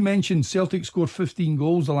 As you mentioned, Celtic scored 15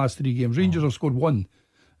 goals the last 3 games. Rangers have scored 1.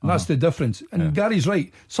 And that's the difference. And Gary's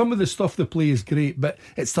right. Some of the stuff they play is great, but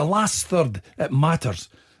it's the last third it matters.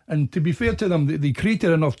 And to be fair to them, they created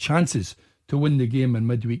enough chances to win the game in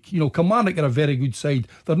midweek. You know, Kilmarnock are a very good side.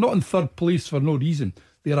 They're not in third place for no reason.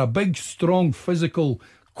 They're a big, strong, physical,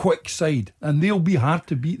 quick side, and they'll be hard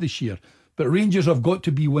to beat this year. But Rangers have got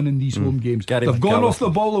to be winning these home games. They've gone off the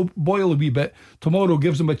boil a wee bit. Tomorrow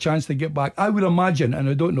gives them a chance to get back. I would imagine, and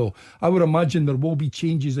I don't know, I would imagine there will be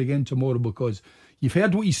changes again tomorrow, because you've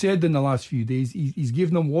heard what he said in the last few days. He's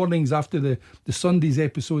given them warnings after the Sunday's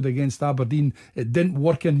episode against Aberdeen. It didn't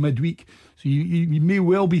work in midweek. So you may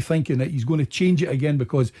well be thinking that he's going to change it again,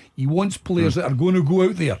 because he wants players that are going to go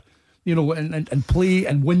out there, you know, and play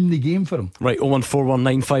and win the game for him. Right,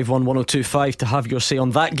 01419511025 to have your say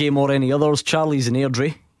on that game or any others. Charlie's in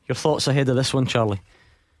Airdrie. Your thoughts ahead of this one, Charlie?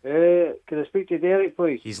 Can I speak to Derek,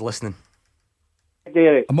 please? He's listening.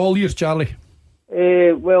 Derek, I'm all ears, Charlie.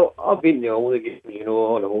 Well, I've been to all the games, you know,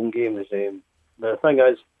 all the home games. The thing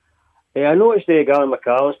is, I noticed Gary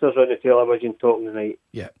McAllister's on the television talking tonight.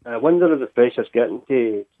 Yeah. I wonder if the pressure's getting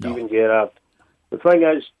to Steven Gerrard. The thing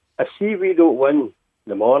is, if we don't win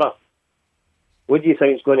tomorrow, what do you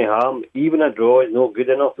think is going to happen? Even a draw is not good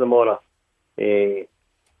enough tomorrow.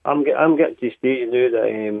 I'm getting to the stage now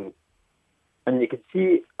that, and you can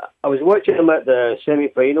see, I was watching him at the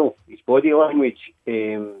semi-final, his body language,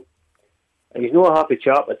 and he's not a happy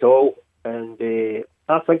chap at all, and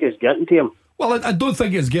I think it's getting to him. Well, I don't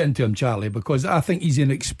think it's getting to him, Charlie, because I think he's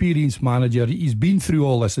an experienced manager. He's been through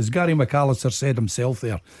all this, as Gary McAllister said himself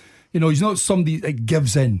there. You know, he's not somebody that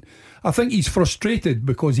gives in. I think he's frustrated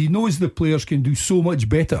because he knows the players can do so much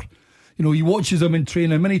better. You know, he watches them in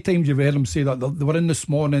training. Many times you've heard him say that they were in this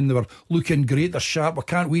morning, they were looking great, they're sharp, I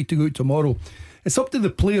can't wait to go out tomorrow. It's up to the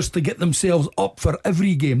players to get themselves up for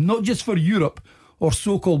every game, not just for Europe or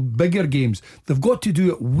so-called bigger games. They've got to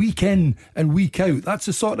do it week in and week out. That's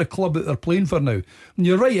the sort of club that they're playing for now. And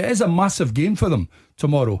you're right, it is a massive game for them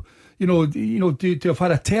tomorrow. You know, to have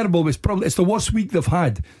had a terrible, it's the worst week they've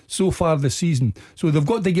had so far this season. So they've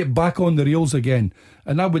got to get back on the rails again.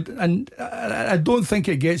 And I don't think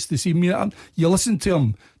it gets to see me. You listen to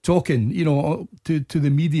him talking, you know, to the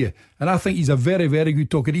media, and I think he's a very, very good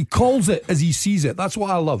talker. He calls it as he sees it. That's what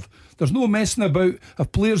I love. There's no messing about.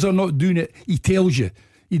 If players are not doing it, he tells you.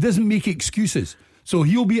 He doesn't make excuses. So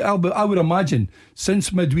he'll be, I would imagine,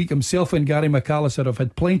 since midweek, himself and Gary McAllister have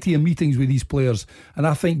had plenty of meetings with these players, and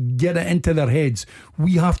I think get it into their heads.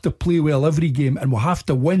 We have to play well every game, and we'll have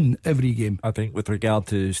to win every game. I think with regard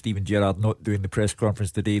to Steven Gerrard not doing the press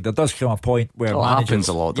conference today, there does come a point where it happens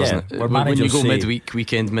a lot, doesn't it? Where when you go say, midweek,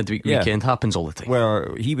 weekend, happens all the time.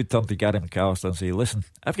 Where he would turn to Gary McAllister and say, listen,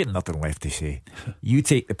 I've got nothing left to say. You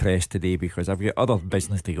take the press today because I've got other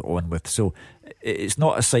business to get on with. So it's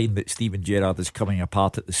not a sign that Steven Gerrard is coming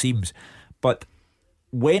apart at the seams. But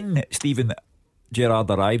when Steven Gerrard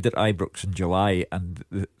arrived at Ibrox in July and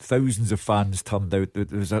the thousands of fans turned out, there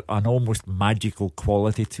was an almost magical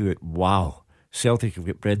quality to it. Wow, Celtic have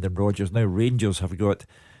got Brendan Rodgers, now Rangers have got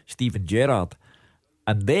Steven Gerrard.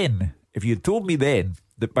 And then, if you had told me then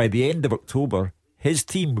that by the end of October his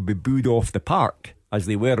team would be booed off the park as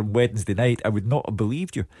they were on Wednesday night, I would not have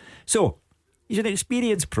believed you. So he's an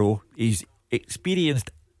experienced pro. He's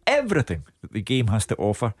experienced everything that the game has to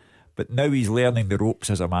offer, but now he's learning the ropes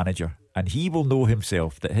as a manager, and he will know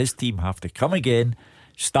himself that his team have to come again,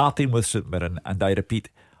 starting with St Mirren, and I repeat,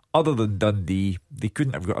 other than Dundee, they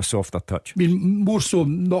couldn't have got a softer touch. I mean, more so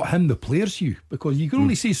not him, the players, Hugh, because you can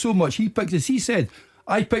only say so much. He picked, as he said,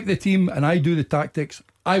 I pick the team and I do the tactics.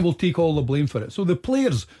 I will take all the blame for it. So the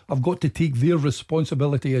players have got to take their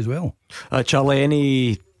responsibility as well. Charlie,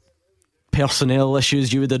 any personnel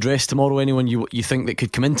issues you would address tomorrow? Anyone you think that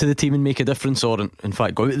could come into the team and make a difference, or in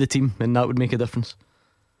fact go out of the team and that would make a difference?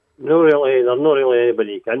 No, really, there's not really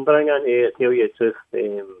anybody you can bring in, to tell you the truth.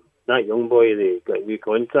 That young boy, they got a new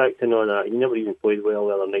contract and all that. He never even played well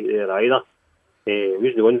the other night there either. He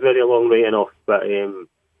was the one very long right enough, but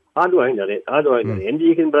I don't think there's any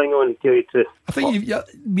you can bring on, to tell you the truth. I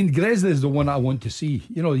think Grezda is the one I want to see.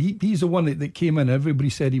 You know, he's the one that came in.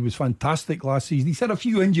 Everybody said he was fantastic last season. He's had a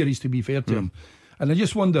few injuries, to be fair to him, and I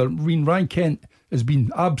just wonder. Ryan Kent has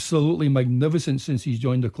been absolutely magnificent since he's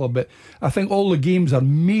joined the club, but I think all the games are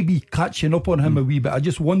maybe catching up on him a wee bit. I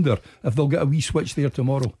just wonder if they'll get a wee switch there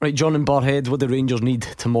tomorrow. Right, John in Barrhead, what do Rangers need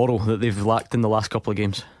tomorrow that they've lacked in the last couple of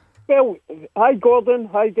games? Well, hi Gordon,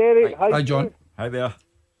 hi Derek, hi John. Hi there.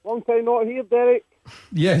 Long time not here, Derek.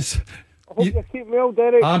 Yes. I hope you're keeping well,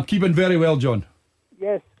 Derek. I'm keeping very well, John.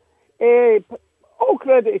 Yes. All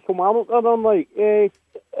credit to Kilmarnock.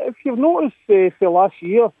 If you've noticed for last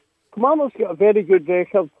year, Kilmarnock's got a very good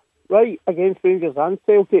record, right, against Rangers and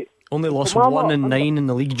Celtic. Only lost 1 in 9 in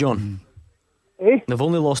the league, John. They've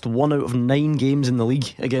only lost 1 out of 9 games in the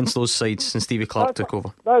league against those sides since Stevie Clark took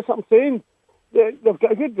over. That's what I'm saying. They've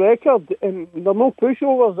got a good record and they're no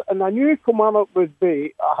pushovers, and I knew Kilmarnock would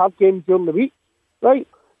be a hard game during the week, right?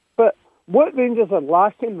 But what Rangers are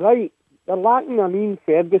lacking, right, they're lacking an Ian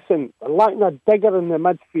Ferguson, they're lacking a digger in the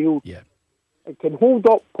midfield. Yeah. It can hold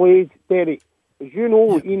up play, Derek. As you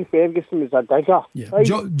know, Ian Ferguson is a digger. Yeah. Right?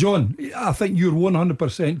 John, I think you're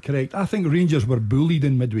 100% correct. I think Rangers were bullied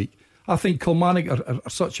in midweek. I think Kilmarnock are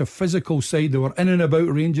such a physical side. They were in and about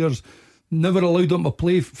Rangers, never allowed them to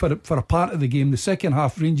play for a part of the game. The second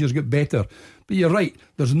half, Rangers got better. But you're right,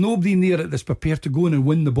 there's nobody near it that's prepared to go in and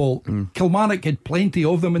win the ball. Kilmarnock had plenty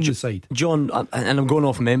of them in the side. John, and I'm going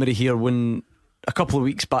off memory here, when a couple of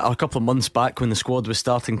weeks back, or a couple of months back, when the squad was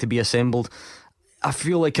starting to be assembled, I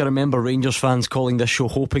feel like I remember Rangers fans calling this show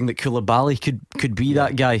hoping that Koulibaly could be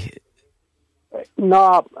that guy.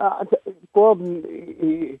 Nah,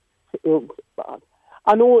 Gordon,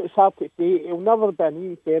 I know it's hard to say, he'll never be an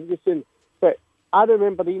Ian Ferguson, but I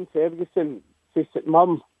remember Ian Ferguson to St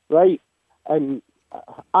Mirren, right, and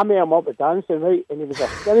I met him up at dancing, right, and he was a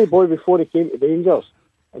skinny boy before he came to Rangers,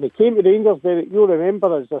 and he came to Rangers, you'll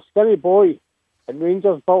remember, as a skinny boy, and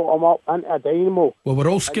Rangers built him up into a dynamo. Well, we're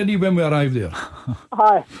all skinny when we arrived there.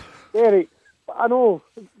 Hi, Derek, I know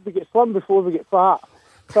we get slim before we get fat,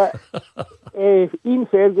 but Ian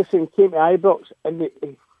Ferguson came to Ibrox and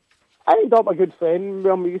I ended up a good friend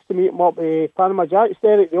when we used to meet him up at Panama Jacks,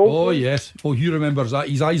 Derek. Yes. Oh, Hugh remembers that.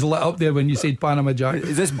 His eyes lit up there when you said Panama Jacks.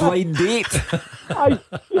 Is this blind date?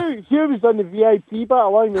 Hugh was on the VIP bit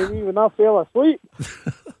along with me when I fell asleep.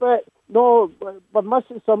 But no, we're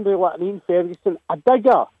missing somebody like an Ian Ferguson, a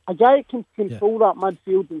digger, a guy that can control that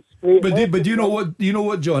midfield and straight. But do you know what? Do you know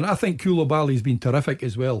what, John? I think Koulibaly's been terrific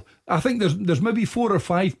as well. I think there's maybe 4 or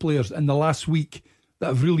 5 players in the last week that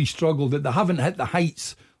have really struggled, that they haven't hit the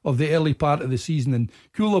heights of the early part of the season, and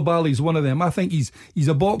Koulibaly's one of them. I think he's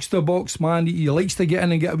a box-to-box man. He likes to get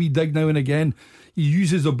in and get a wee dig now and again. He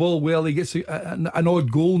uses the ball well. He gets an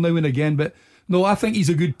odd goal now and again. But no, I think he's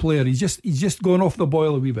a good player. He's just gone off the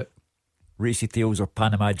boil a wee bit. Racy Tales or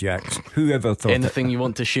Panama Jacks? Whoever thought anything you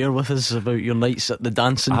want to share with us about your nights at the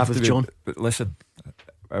dancing with John? But listen,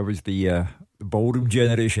 I was the ballroom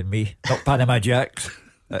generation, me, not Panama Jacks.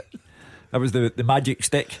 I was the magic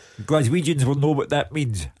stick. Glaswegians will know what that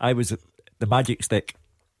means. I was the magic stick.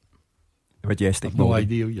 The majestic ballroom. No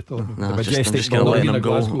idea what you're talking about. The majestic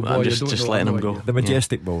ballroom. I'm just letting him go. The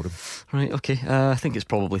majestic ballroom. Right, okay. I think it's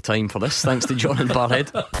probably time for this. Thanks to John and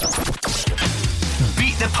Barrhead.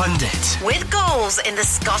 Beat the Pundit. With goals in the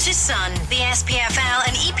Scottish Sun, the SPFL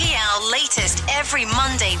and EPL latest every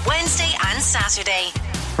Monday, Wednesday and Saturday.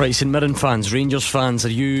 Right, St Mirren fans, Rangers fans, are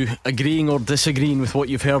you agreeing or disagreeing with what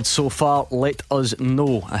you've heard so far? Let us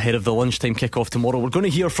know ahead of the lunchtime kick-off tomorrow. We're going to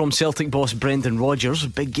hear from Celtic boss Brendan Rodgers.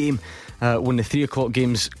 Big game when the 3 o'clock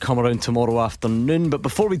games come around tomorrow afternoon. But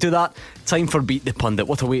before we do that, time for Beat the Pundit.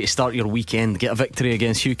 What a way to start your weekend. Get a victory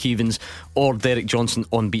against Hugh Keevins or Derek Johnson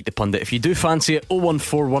on Beat the Pundit. If you do fancy it,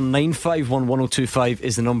 01419511025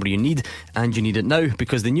 is the number you need, and you need it now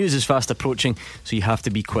because the news is fast approaching, so you have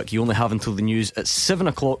to be quick. You only have until the news at 7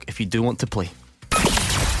 o'clock if you do want to play.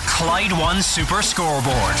 Clyde One Super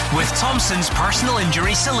Scoreboard with Thompson's personal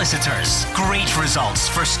injury solicitors. Great results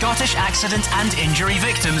for Scottish accident and injury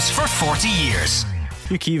victims for 40 years.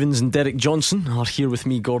 Hugh Keevins and Derek Johnson are here with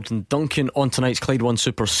me, Gordon Duncan, on tonight's Clyde One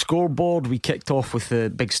Super Scoreboard. We kicked off with the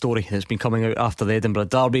big story that's been coming out after the Edinburgh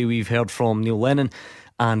Derby. We've heard from Neil Lennon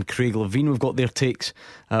and Craig Levein. We've got their takes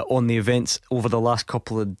on the events over the last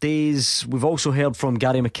couple of days. We've also heard from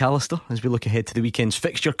Gary McAllister as we look ahead to the weekend's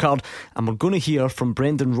fixture card, and we're going to hear from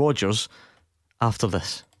Brendan Rodgers after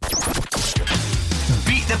this.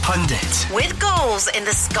 Beat the Pundit with goals in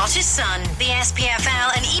the Scottish Sun, the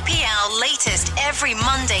SPFL and EPL latest every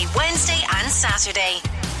Monday, Wednesday and Saturday.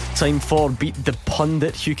 Time for Beat the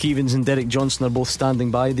Pundit. Hugh Keevins and Derek Johnson are both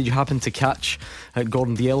standing by. Did you happen to catch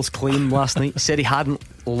Gordon Dalziel's claim last night? He said he hadn't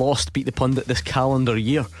lost Beat the Pundit this calendar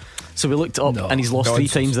year. So we looked up and he's lost 3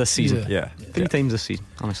 times this season. Three times this season,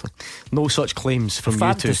 honestly. No such claims from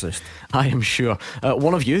you two, I am sure.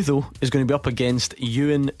 One of you, though, is going to be up against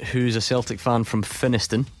Ewan, who's a Celtic fan from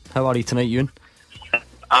Finnieston. How are you tonight, Ewan?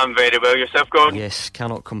 I'm very well. Yourself, Gordon? Yes,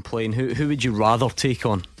 cannot complain. Who would you rather take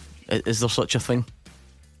on? Is there such a thing?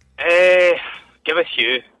 Give us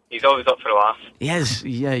Hugh. He's always up for a laugh. He is,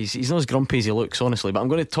 yeah, he's not as grumpy as he looks, honestly. But I'm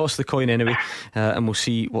going to toss the coin anyway, and we'll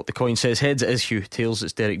see what the coin says. Heads, it is Hugh. Tails,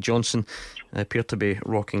 it's Derek Johnson. I appear to be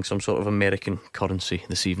rocking some sort of American currency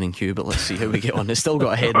this evening, Hugh, but let's see how we get on. It's still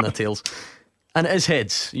got a head and a tails. And it is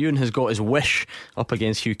heads. Ewan has got his wish up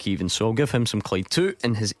against Hugh Keevins, so I'll give him some Clyde 2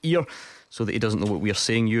 in his ear so that he doesn't know what we're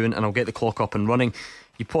saying, Ewan, and I'll get the clock up and running.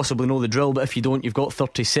 You possibly know the drill, but if you don't, you've got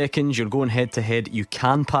 30 seconds. You're going head to head. You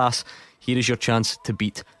can pass. Here is your chance to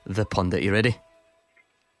beat the pundit. You ready?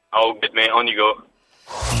 All good, mate. On you go.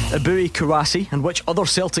 Abui Kouassi and which other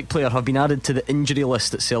Celtic player have been added to the injury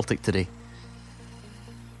list at Celtic today?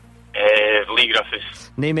 Lee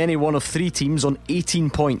Griffiths. Name any one of 3 teams on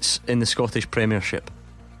 18 points in the Scottish Premiership.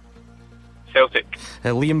 Celtic.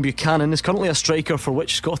 Liam Buchanan is currently a striker for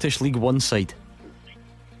which Scottish League One side?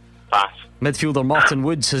 Pass. Midfielder Martin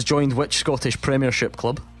Woods has joined which Scottish Premiership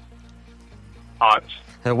club? Hearts.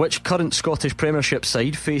 Which current Scottish Premiership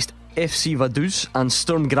side faced FC Vaduz and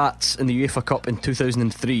Sturm Graz in the UEFA Cup in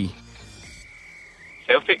 2003?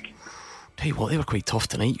 Celtic. Tell you what, they were quite tough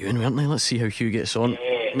tonight, Ewan, weren't they? Let's see how Hugh gets on.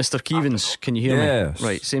 Mr. Keevins, can you hear me?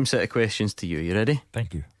 Right, same set of questions to you. You ready?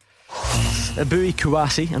 Thank you. Abui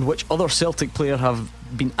Kouassi and which other Celtic player have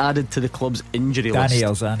been added to the club's injury list? Danny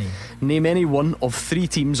Elzani. Name any one of 3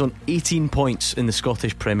 teams on 18 points in the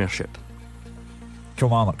Scottish Premiership.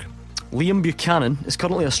 Kilmarnock. Liam Buchanan is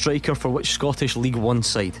currently a striker for which Scottish League One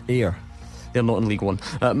side? Ayr. They're not in League One.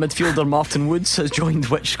 Midfielder Martin Woods has joined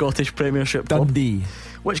which Scottish Premiership club? Dundee.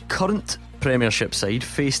 Which current Premiership side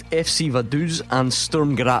faced FC Vaduz and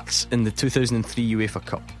Sturm Graz in the 2003 UEFA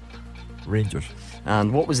Cup? Rangers.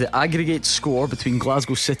 And what was the aggregate score between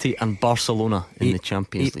Glasgow City and Barcelona in the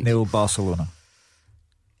Champions League? 8-0 Barcelona.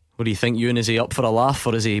 What do you think, Ewan? Is he up for a laugh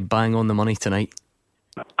or is he bang on the money tonight?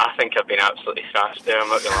 I think I've been absolutely thrashed there, I'm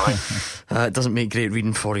not going to lie. It doesn't make great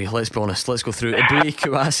reading for you, let's be honest. Let's go through it. Abui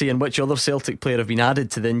Kouassi and which other Celtic player have been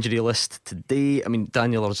added to the injury list today? I mean,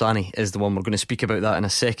 Daniel Elzani is the one. We're going to speak about that in a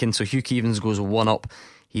second. So Hugh Keevins goes 1 up.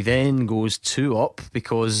 He then goes 2 up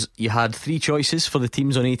because you had 3 choices for the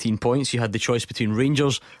teams on 18 points. You had the choice between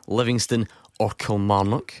Rangers, Livingston or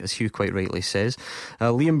Kilmarnock, as Hugh quite rightly says.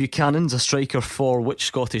 Liam Buchanan's a striker for which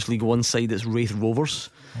Scottish League One side? It's Raith Rovers.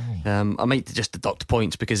 I might just deduct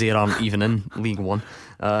points because they aren't even in League One.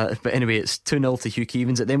 But anyway, it's 2-0 to Hugh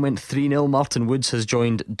Keevins. It then went 3-0. Martin Woods has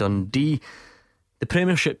joined Dundee. The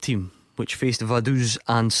Premiership team which faced Vaduz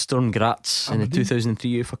and Sturm Graz in the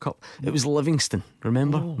 2003 UEFA Cup, it was Livingston,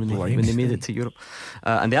 remember? When they made it to Europe.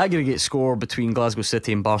 And the aggregate score between Glasgow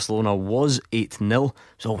City and Barcelona was 8-0. It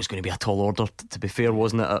was always going to be a tall order, to be fair,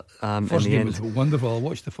 wasn't it? First in the game end was wonderful. I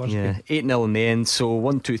watched the first game. 8-0 in the end. So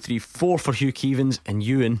 1, 2, 3, 4 for Hugh Keevins, and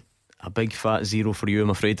Ewan, a big fat 0 for you,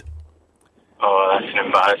 I'm afraid. Oh, that's an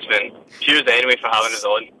embarrassment. Cheers anyway for having us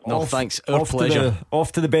on. No, thanks, our pleasure.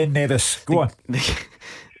 Off to the Ben Nevis. Go on.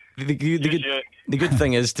 The good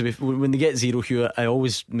thing is, when they get 0, Hugh, I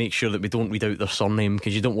always make sure that we don't read out their surname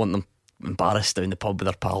because you don't want them embarrassed down the pub with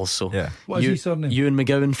their pals. So what is his surname? Ewan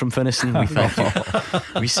McGowan from Finnieston. We thank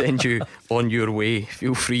you. We send you on your way.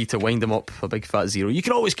 Feel free to wind them up a big fat 0. You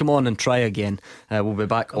can always come on and try again. We'll be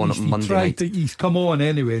back on Monday night. He's come on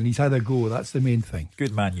anyway and he's had a go. That's the main thing.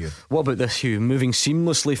 Good man, you. What about this, Hugh? Moving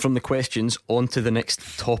seamlessly from the questions on to the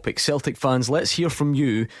next topic. Celtic fans, let's hear from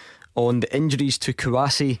you on the injuries to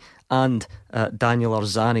Kouassi and Daniel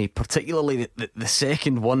Elzani. Particularly the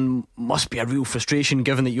second one must be a real frustration,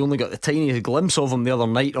 given that you only got the tiniest glimpse of him the other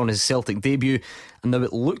night on his Celtic debut, and now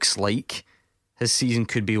it looks like his season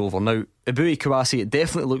could be over. Now, Eboue Kouassi, it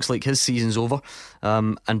definitely looks like his season's over,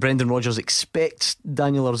 and Brendan Rodgers expects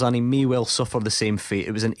Daniel Arzani may well suffer the same fate.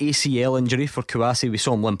 It was an ACL injury for Kouassi. We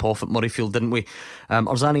saw him limp off at Murrayfield, didn't we?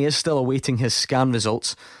 Arzani is still awaiting his scan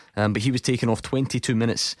results, but he was taken off 22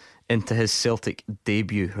 minutes into his Celtic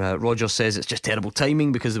debut. Rodgers says it's just terrible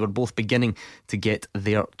timing because they were both beginning to get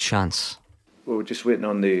their chance. Well, we're just waiting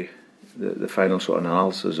on the final sort of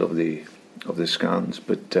analysis of the scans,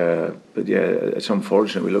 but yeah, it's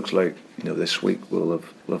unfortunate. It looks like this week we'll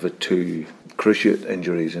have had two cruciate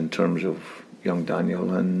injuries in terms of young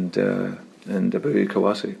Daniel and Eboue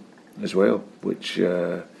Kouassi as well, which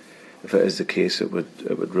if it is the case, it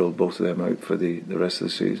would rule both of them out for the rest of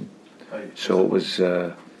the season. So it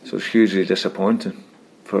was hugely disappointing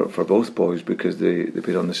for both boys, because they've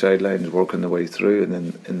been on the sidelines working their way through, and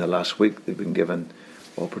then in the last week they've been given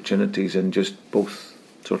opportunities, and just both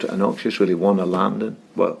sort of innocuous, really. One, a landing,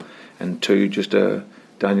 and two, just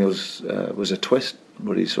Daniel's was a twist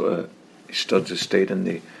where he studs just stayed in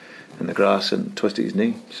the grass and twisted his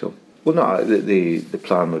knee. So, well, no, the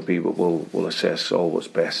plan would be we'll assess all what's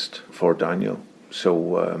best for Daniel.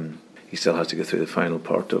 So he still has to go through the final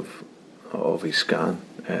part of his scan,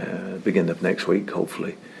 beginning of next week,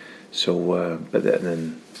 hopefully. So, but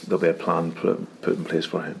then there'll be a plan put in place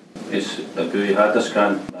for him. Is Eboue had the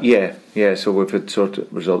scan? Yeah. So we've had sort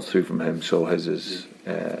of results through from him. So his is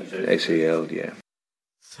ACL. Yeah.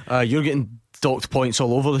 You're getting docked points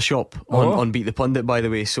all over the shop on Beat the Pundit, by the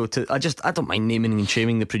way. So I don't mind naming and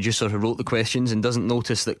shaming the producer who wrote the questions and doesn't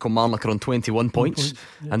notice that Kilmarnock are on 21 points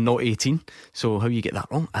and not 18. So how you get that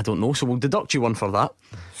wrong, I don't know. So we'll deduct you one for that.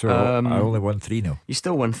 So I only won 3-0. You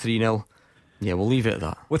still won 3-0. Yeah, we'll leave it at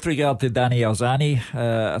that. With regard to Danny Arzani,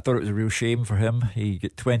 I thought it was a real shame for him. He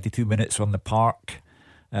got 22 minutes on the park.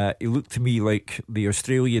 He looked to me like the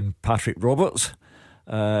Australian Patrick Roberts.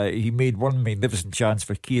 He made one magnificent chance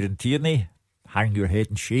for Kieran Tierney. Hang your head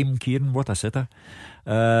in shame, Kieran, what a sitter.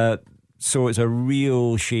 So it's a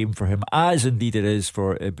real shame for him, as indeed it is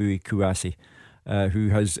for Eboue Kouassi, who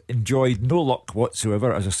has enjoyed no luck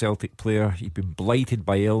whatsoever as a Celtic player. He's been blighted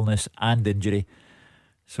by illness and injury.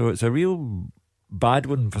 So it's a real bad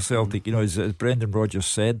one for Celtic, as Brendan Rodgers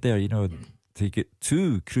said there, to get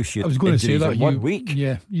two cruciate injuries in 1 week.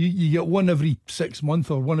 Yeah, you get one every 6 months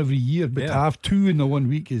or one every year, but to have two in the 1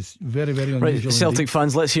 week is very, very unusual. Right, Celtic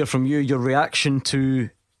fans, let's hear from you, your reaction to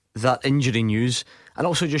that injury news, and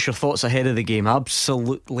also just your thoughts ahead of the game.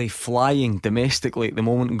 Absolutely flying domestically at the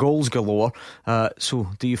moment, goals galore. So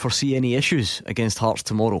do you foresee any issues against Hearts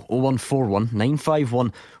tomorrow? 0141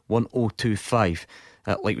 951 1025.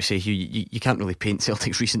 Like we say, you can't really paint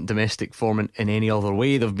Celtic's recent domestic form in any other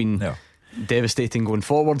way. They've been devastating going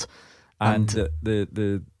forward, and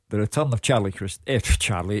the return of Charlie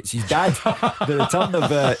Charlie, it's his dad. The return of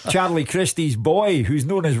Charlie Christie's boy, who's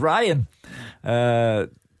known as Ryan.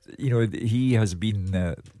 He has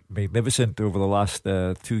been magnificent over the last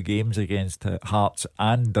two games against Hearts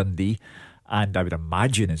and Dundee, and I would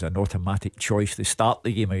imagine is an automatic choice to start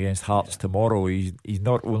the game against Hearts tomorrow. He's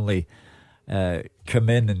not only come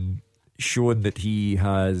in and shown that he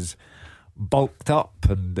has bulked up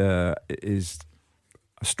and is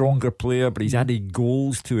a stronger player, but he's added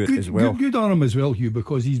goals to it as well. Good on him as well, Hugh,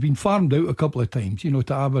 because he's been farmed out a couple of times,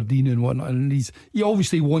 to Aberdeen and whatnot, and he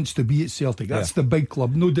obviously wants to be at Celtic. That's the big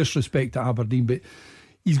club. No disrespect to Aberdeen, but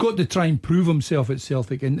he's got to try and prove himself at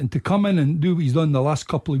Celtic, and to come in and do what he's done the last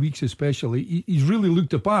couple of weeks especially, he's really looked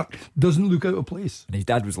the part. Doesn't look out of place. And his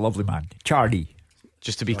dad was a lovely man, Charlie.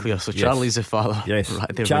 Just to be clear, so Charlie's the father. Yes,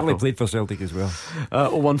 right, Charlie played for Celtic as well.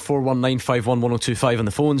 01419511025 on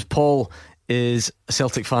the phones. Paul is a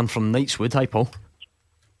Celtic fan from Knightswood. Hi, Paul.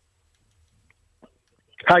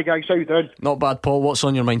 Hi guys, how you doing? Not bad, Paul. What's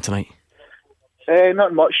on your mind tonight?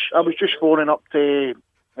 Not much. I was just phoning up to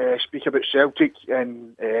speak about Celtic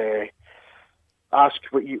and ask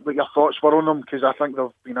what your thoughts were on them, because I think they've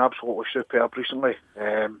been absolutely superb recently.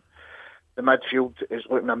 The midfield is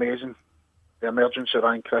looking amazing. The emergence of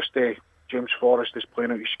Ryan Christie, James Forrest is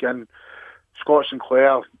playing out his skin, Scott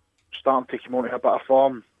Sinclair starting to come into a bit of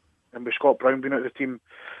form, and with Scott Brown being out of the team,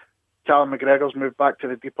 Callum McGregor's moved back to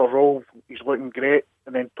the deeper role. He's looking great,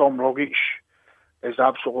 and then Tom Rogic is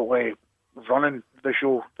absolutely running the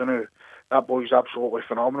show. That boy's absolutely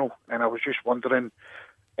phenomenal, and I was just wondering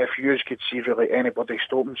if you could see really anybody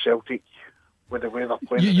stopping Celtic with the way they're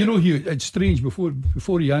playing. Hugh, it's strange.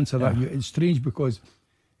 Before you answer that, Hugh, it's strange because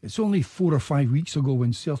it's only 4 or 5 weeks ago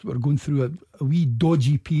when Celtic were going through a wee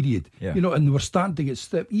dodgy period, and they were starting to get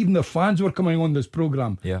stepped. Even their fans were coming on this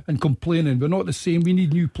programme and complaining, we're not the same, we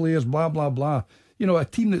need new players, blah, blah, blah. A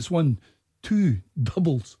team that's won 2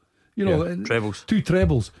 doubles, trebles. 2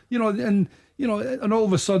 trebles, and and all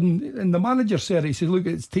of a sudden, and the manager said it, he said, look,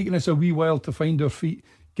 it's taken us a wee while to find our feet.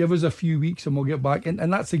 Give us a few weeks and we'll get back. And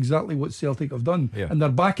that's exactly what Celtic have done. Yeah. And they're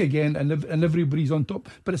back again, and everybody's on top.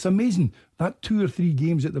 But it's amazing, that 2 or 3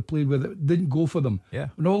 games that they played with, it didn't go for them. Yeah.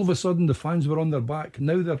 And all of a sudden, the fans were on their back.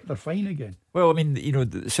 Now they're fine again. Well, I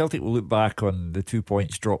mean, Celtic will look back on the 2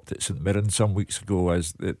 points dropped at St Mirren some weeks ago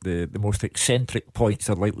as the most eccentric points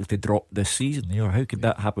are likely to drop this season. How could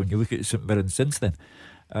that happen? You look at St Mirren since then.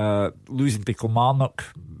 Losing to Kilmarnock,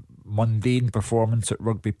 mundane performance at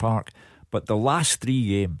Rugby Park. But the last 3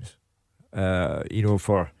 games,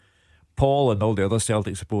 for Paul and all the other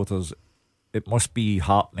Celtic supporters, it must be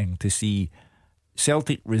heartening to see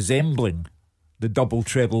Celtic resembling the double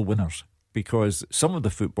treble winners, because some of the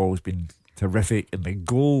football has been terrific and the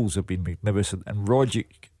goals have been magnificent. And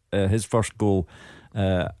Rogic, his first goal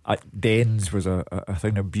at Dens was a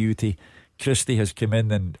thing of beauty. Christie has come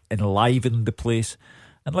in and enlivened the place.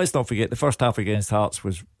 And let's not forget, the first half against Hearts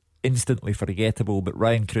was instantly forgettable, but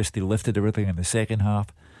Ryan Christie lifted everything in the second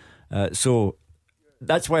half. So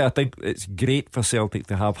that's why I think it's great for Celtic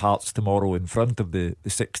to have Hearts tomorrow in front of the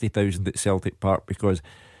 60,000 at Celtic Park, because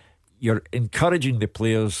you're encouraging the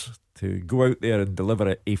players to go out there and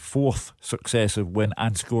deliver a 4th successive win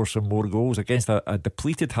and score some more goals against a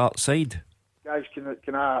depleted Hearts side. Guys,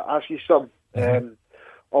 can I ask you something?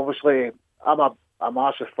 Obviously, I'm a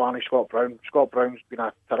massive fan of Scott Brown. Scott Brown's been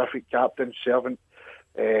a terrific captain, servant,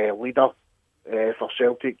 leader for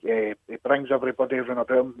Celtic. He brings everybody around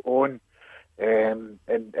about him on, and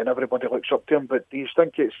everybody looks up to him. But do you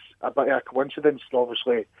think it's a bit of a coincidence?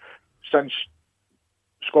 Obviously, since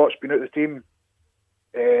Scott's been out of the team,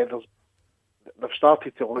 they've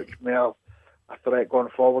started to look more a threat going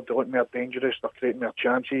forward. They look more dangerous. They're creating more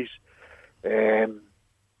chances. Do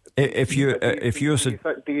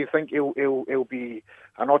you think he'll be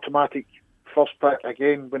an automatic first pick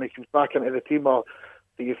again when he comes back into the team, or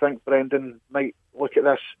do you think Brendan might look at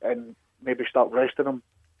this and maybe start resting him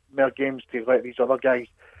more games to let these other guys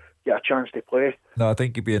get a chance to play? No, I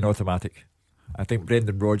think he'd be an automatic. I think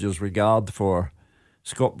Brendan Rodgers' regard for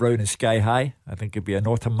Scott Brown is sky high. I think it'd be an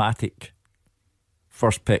automatic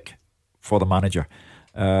first pick for the manager.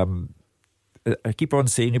 I keep on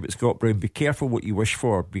saying about Scott Brown, be careful what you wish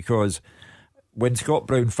for, because when Scott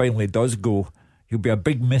Brown finally does go, he'll be a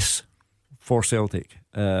big miss for Celtic.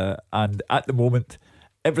 And at the moment,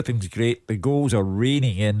 everything's great. The goals are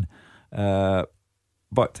raining in.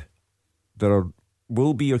 But there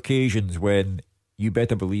will be occasions when you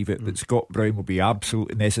better believe it that Scott Brown will be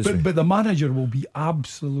absolutely necessary. But the manager will be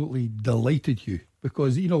absolutely delighted, Hugh,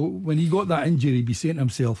 because when he got that injury, he'd be saying to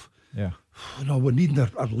himself, we're needing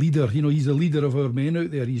our leader. He's the leader of our men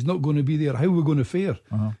out there. He's not going to be there. How are we going to fare?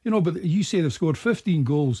 But you say they've scored 15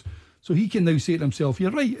 goals, so he can now say to himself, "You're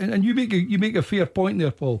right," and you make a fair point there,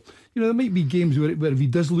 Paul. There might be games where if he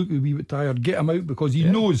does look a wee bit tired, get him out, because he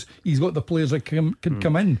knows he's got the players that can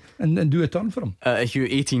come in and do a turn for him. Hugh,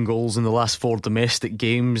 18 goals in the last 4 domestic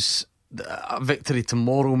games. A victory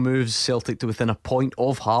tomorrow moves Celtic to within a point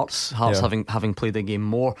of Hearts. Having played a game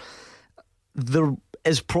more. There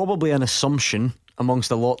is probably an assumption amongst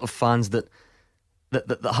a lot of fans that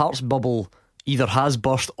the Hearts bubble either has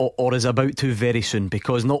burst or is about to very soon,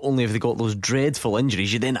 because not only have they got those dreadful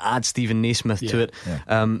injuries, you then add Stephen Naismith to it.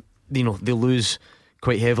 They lose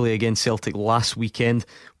quite heavily against Celtic last weekend.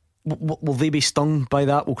 Will they be stung by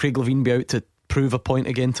that? Will Craig Levein be out to prove a point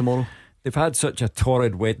again tomorrow? They've had such a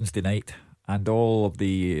torrid Wednesday night and all of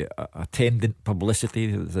the attendant publicity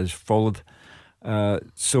that has followed,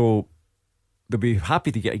 so they'll be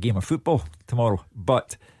happy to get a game of football tomorrow.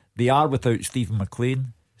 But they are without Stephen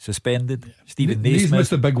McLean, suspended. Stephen Naismith,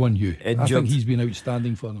 the big one, you. Injured. I think he's been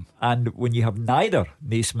outstanding for them. And when you have neither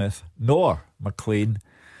Naismith nor McLean,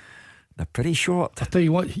 they're pretty short. I tell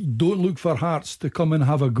you what, don't look for Hearts to come and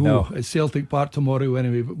have a go at Celtic Park tomorrow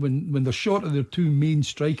anyway. But when they're short of their 2 main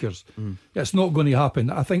strikers, it's not going to happen.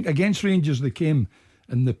 I think against Rangers they came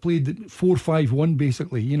and they played 4-5-1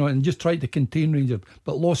 basically, and just tried to contain Rangers,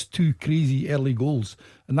 but lost 2 crazy early goals,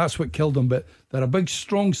 and that's what killed them. But they're a big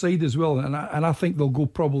strong side as well, and I think they'll go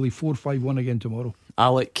probably 4-5-1 again tomorrow.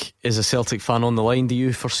 Alec is a Celtic fan on the line. Do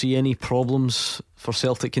you foresee any problems for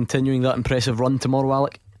Celtic continuing that impressive run tomorrow,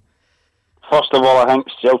 Alec? First of all, I think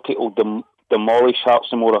Celtic will demolish Hearts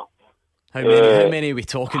tomorrow. How many are we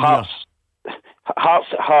talking Hearts, here?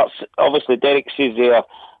 Hearts. Obviously, Derek says there,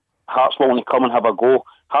 Hearts will only come and have a go.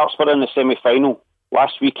 Hearts were in the semi-final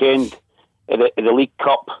last weekend of the League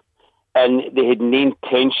Cup, and they had no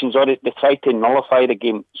intentions on it. They tried to nullify the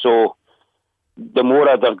game. So after the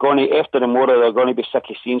Mora, they're going to be sick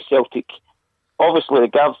of seeing Celtic. Obviously, in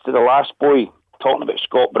regards to the last boy talking about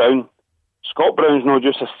Scott Brown, Scott Brown's not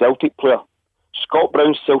just a Celtic player. Scott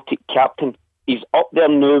Brown's Celtic captain. He's up there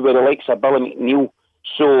now with the likes of Billy McNeil.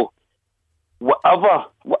 So whatever,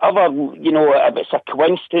 if it's a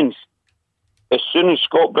coincidence, as soon as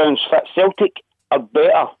Scott Brown's fit, Celtic are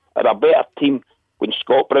a better team when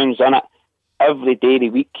Scott Brown's in it every day of the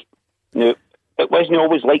week. Now, it wasn't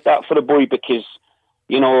always like that for the boy because,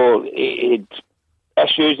 he had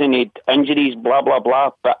issues and he had injuries, blah, blah,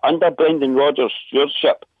 blah. But under Brendan Rodgers'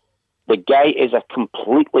 stewardship, the guy is a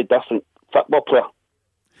completely different football player.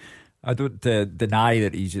 I don't deny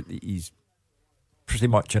that he's pretty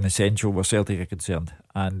much an essential where Celtic are concerned,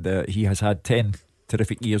 and he has had 10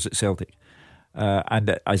 terrific years at Celtic,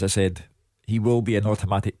 and as I said, he will be an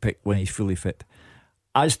automatic pick when he's fully fit.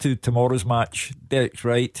 As to tomorrow's match, Derek's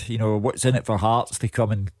right. What's in it for Hearts to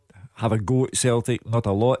come and have a go at Celtic? Not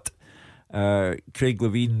a lot. Craig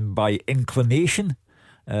Levein, by inclination,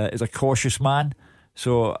 is a cautious man,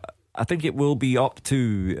 so I think it will be up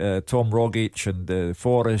to Tom Rogic and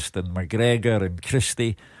Forrest and McGregor and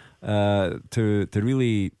Christie to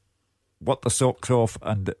really work the socks off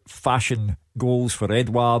and fashion goals for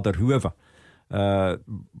Edouard or whoever.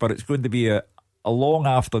 But it's going to be a long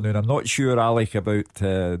afternoon. I'm not sure, Alec, about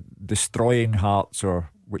destroying Hearts or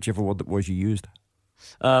whichever word it was you used.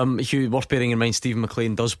 Hugh, worth bearing in mind, Stephen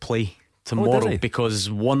McLean does play tomorrow because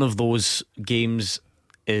one of those games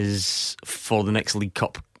is for the next League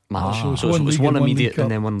Cup match. So it's one immediate and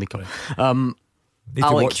then one League Cup. Need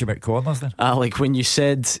Alec, to watch him at corners then. Alec, when you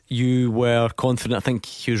said you were confident, I think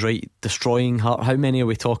he was right, destroying Heart, how many are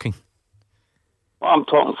we talking? Well, I'm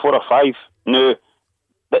talking 4 or 5. No,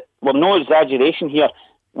 but we're no exaggeration here.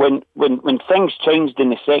 When things changed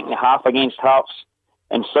in the second half against Hearts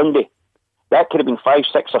on Sunday, that could have been 5,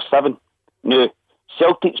 6 or 7. No,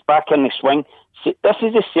 Celtic's back in the swing. This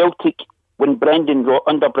is a Celtic under Brendan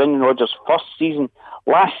Rodgers' first season.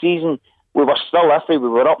 Last season, we were still iffy. We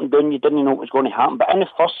were up and down. You didn't know what was going to happen. But in the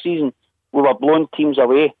first season, we were blowing teams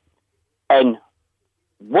away. And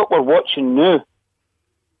what we're watching now,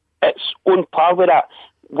 it's on par with that.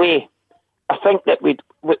 I think that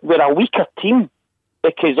we're a weaker team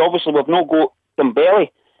because obviously we've not got Dembele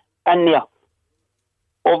in there.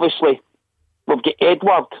 Obviously, we've got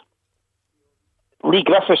Edouard. Lee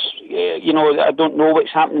Griffiths, I don't know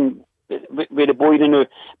what's happening with the boy now,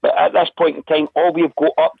 but at this point in time, all we've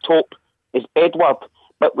got up top is Edouard.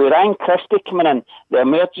 But with Ryan Christie coming in, the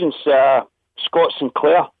emergence Scott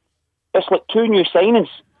Sinclair, it's like 2 new signings.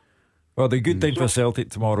 Well, the good thing for Celtic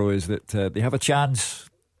tomorrow is that they have a chance,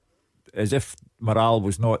 as if morale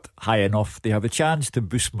was not high enough, they have a chance to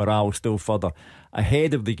boost morale still further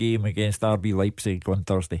ahead of the game against RB Leipzig on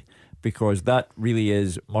Thursday, because that really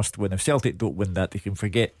is must win. If Celtic don't win that, they can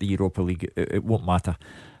forget the Europa League. It won't matter.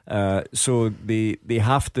 So they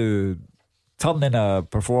have to turn in a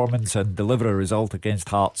performance and deliver a result against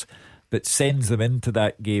Hearts that sends them into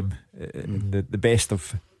that game in the best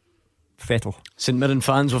of fettle. St Mirren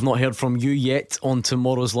fans, we've not heard from you yet on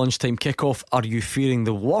tomorrow's lunchtime kickoff. Are you fearing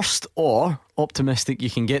the worst or optimistic you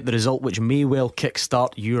can get the result which may well kickstart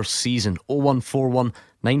your season? 0141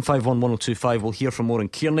 951 1025. We'll hear from Oran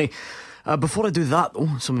Kearney. Before I do that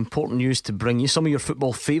though, some important news to bring you. Some of your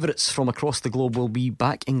football favourites from across the globe will be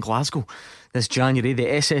back in Glasgow this January. The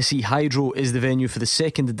SSE Hydro is the venue for the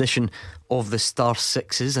second edition of the Star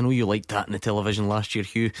Sixes. I know you liked that in the television last year,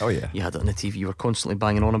 Hugh. Oh yeah, you had it on the TV, you were constantly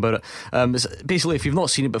banging on about it. It's basically, if you've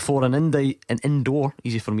not seen it before, an indoor,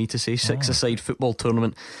 easy for me to say, 6-a-side football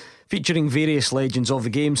tournament featuring various legends of the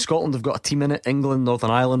game. Scotland have got a team in it, England, Northern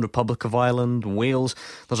Ireland, Republic of Ireland, Wales.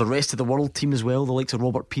 There's a rest of the world team as well, the likes of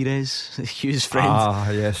Robert Pires, Hugh's friend.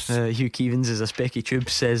 Yes. Hugh Keevins is a specky tube,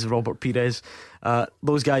 says Robert Pires.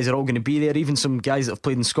 Those guys are all going to be there. Even some guys that have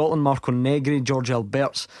played in Scotland, Marco Negri, George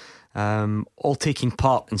Alberts, all taking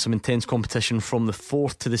part in some intense competition from the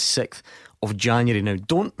 4th to the 6th of January. Now,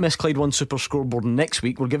 don't miss Clyde One Super Scoreboard next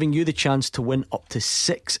week. We're giving you the chance to win up to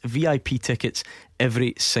 6 VIP tickets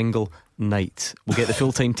every single night. We'll get the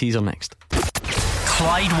full-time teaser next.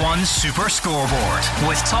 Clyde One Super Scoreboard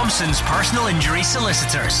with Thompson's personal injury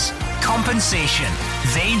solicitors. Compensation.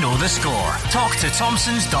 They know the score. Talk to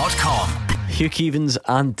Thompsons.com. Hugh Keevins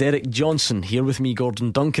and Derek Johnson here with me,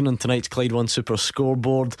 Gordon Duncan, on tonight's Clyde One Super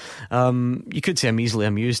Scoreboard. You could say I'm easily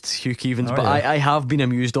amused, Hugh Keevins, but I have been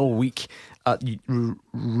amused all week at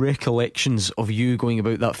recollections of you going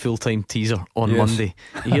about that full-time teaser on Monday.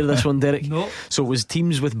 You hear this one, Derek? No. So it was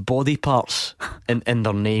teams with body parts in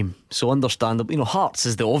their name. So understandable, Hearts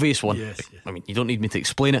is the obvious one. Yes. I mean, you don't need me to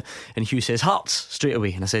explain it. And Hugh says Hearts straight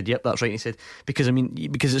away, and I said, yep, that's right. And he said, because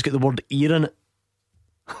it's got the word ear in it.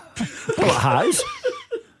 Well, it has.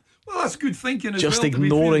 Well, that's good thinking as just well.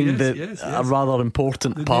 ignoring yes. a rather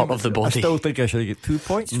important part of the body. I still think I should get 2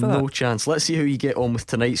 points for that. No chance. Let's see how you get on with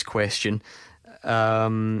tonight's question.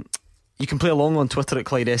 You can play along on Twitter at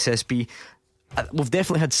Clyde SSB. We've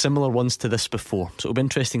definitely had similar ones to this before, so it'll be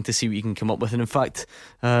interesting to see what you can come up with. And in fact,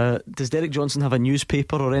 does Derek Johnson have a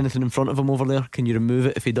newspaper or anything in front of him over there? Can you remove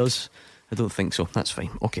it if he does? I don't think so. That's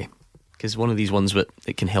fine. Okay, because one of these ones, but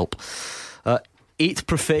it can help. 8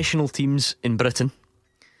 professional teams in Britain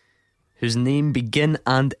whose name begin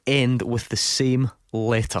and end with the same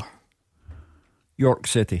letter. York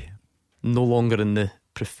City. No longer in the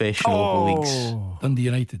professional leagues. Dundee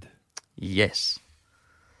United. Yes.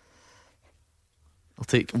 I'll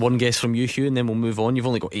take one guess from you, Hugh, and then we'll move on. You've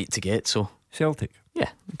only got 8 to get, so Celtic. Yeah,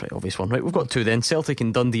 pretty obvious one. Right, we've got 2 then. Celtic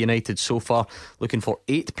and Dundee United so far, looking for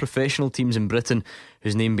 8 professional teams in Britain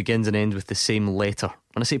whose name begins and ends with the same letter.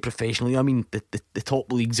 When I say professionally, I mean the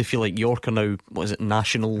top leagues, if you like. York are now, what is it,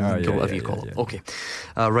 National League or whatever you call it. Okay,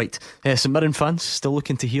 right. St Mirren fans, still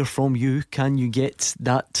looking to hear from you. Can you get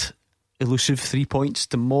that elusive 3 points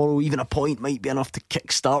tomorrow? Even a point might be enough to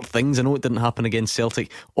kickstart things. I know it didn't happen against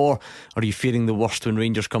Celtic. Or are you fearing the worst when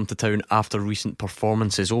Rangers come to town after recent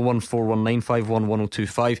performances?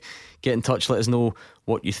 01419511025. Get in touch, let us know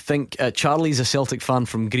what you think. Charlie's a Celtic fan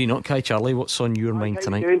from Greenock. Hi Charlie, what's on your mind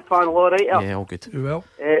tonight? How you doing, fan? All right? Yeah, all good. Well,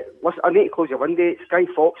 listen, I need to close your window. It's Sky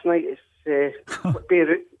Fox night. It's like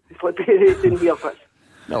Beirut. It's like Beirut in here, but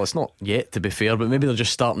well, it's not yet, to be fair, but maybe they're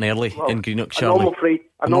just starting early in Greenock, Charlie.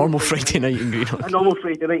 A normal Friday night in Greenock. A normal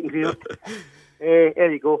Friday night in Greenock.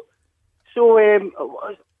 There you go. So, I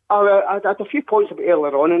had a few points about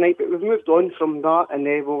earlier on tonight, but we've moved on from that, and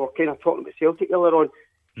we were kind of talking about Celtic earlier on.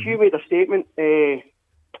 Hugh made a statement. I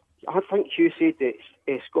think Hugh said that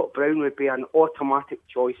Scott Brown would be an automatic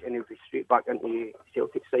choice and he would be straight back into the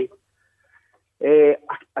Celtic side. I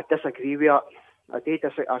disagree with that. I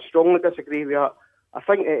strongly disagree with that. I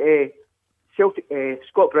think Celtic,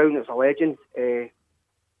 Scott Brown is a legend.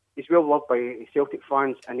 He's well loved by Celtic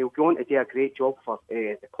fans, and he'll go on to do a great job for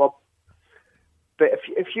the club. But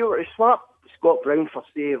if you were to swap Scott Brown for,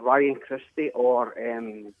 say, Ryan Christie or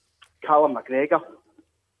Callum McGregor,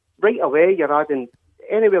 right away you're adding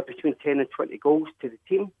anywhere between 10 and 20 goals to the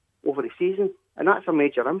team over the season, and that's a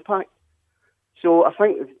major impact. So I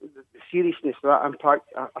think the seriousness of that impact,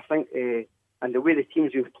 I think, and the way the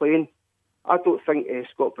team's been playing, I don't think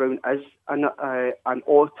Scott Brown is an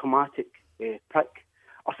automatic pick.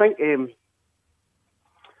 I think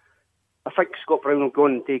Scott Brown will go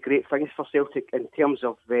on and do great things for Celtic in terms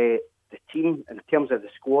of the team, in terms of the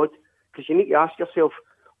squad, because you need to ask yourself,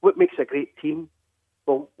 what makes a great team?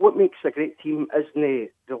 Well, what makes a great team isn't the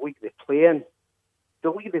league they play in. The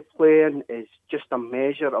league they play in is just a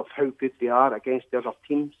measure of how good they are against the other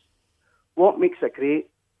teams. What makes a great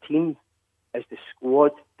team is the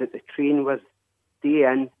squad that they train with day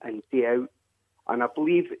in and day out. And I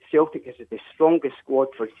believe that Celtic is the strongest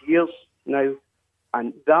squad for years now,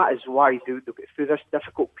 and that is why they'll get through this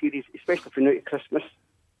difficult period, especially for now to Christmas.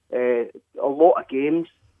 A lot of games,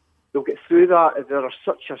 they'll get through that. There are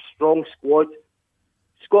such a strong squad.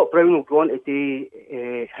 Scott Brown will go on to do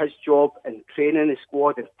his job in training the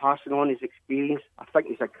squad and passing on his experience. I think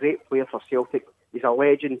he's a great player for Celtic. He's a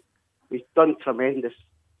legend. He's done tremendous.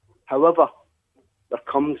 However, there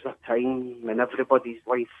comes a time in everybody's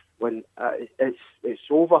life when it's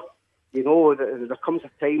over. You know, there comes a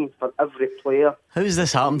time for every player. How has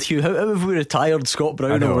this happened, Hugh? How have we retired Scott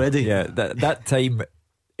Brown already? Yeah, that time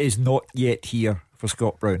is not yet here for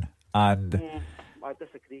Scott Brown. And I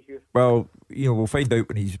disagree, Hugh. Well, we'll find out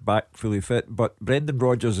when he's back fully fit. But Brendan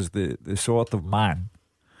Rodgers is the sort of man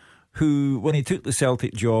who, when he took the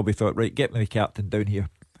Celtic job, he thought, right, get me the captain down here.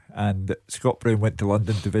 And Scott Brown went to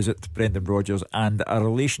London to visit Brendan Rodgers, and a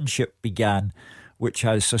relationship began which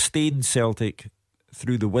has sustained Celtic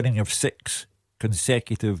through the winning of 6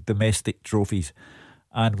 consecutive domestic trophies.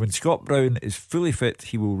 And when Scott Brown is fully fit,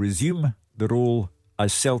 he will resume the role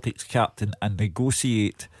as Celtic's captain and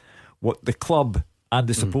negotiate what the club and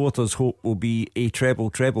the supporters hope will be a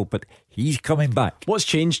treble. But he's coming back. What's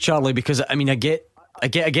changed, Charlie? Because I mean, I get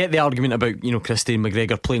the argument about Christie and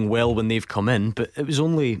McGregor playing well when they've come in, but it was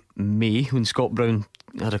only May when Scott Brown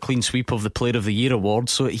had a clean sweep of the Player of the Year award,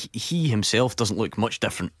 so he himself doesn't look much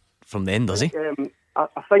different from then, does he? I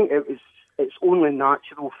think it's only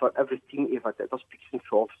natural for every team to have had their peaks and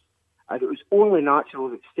troughs, and it was only natural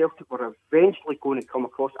that Celtic were eventually going to come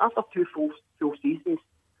across after 2 full seasons.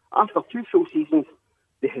 After 2 full seasons,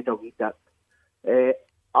 they had a wee dip.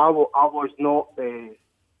 I was not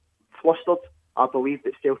flustered. I believed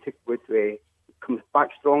that Celtic would come back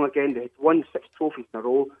strong again. They had won 6 trophies in a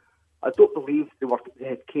row. I don't believe they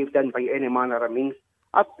had caved in by any manner of means.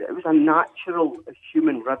 It was a natural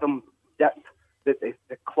human rhythm dip that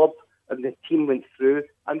the club and the team went through,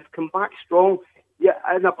 and they've come back strong. Yeah,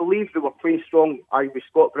 and I believe they were playing strong with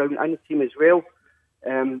Scott Brown and the team as well.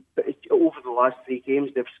 But over the last 3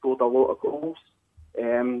 games, they've scored a lot of goals.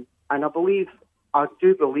 And I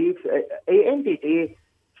do believe, at the end of the day,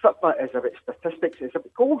 football is about statistics, it's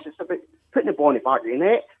about goals, it's about putting the ball in the back of the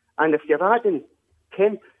net. And if you're adding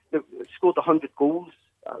Ken, they scored 100 goals,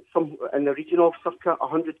 some in the region of circa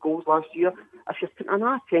 100 goals last year. If you're putting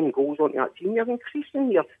another 10 goals onto that team, you're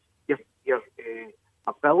increasing your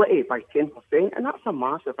ability by 10%, and that's a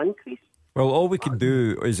massive increase. Well, all we can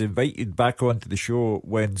do is invite you back onto the show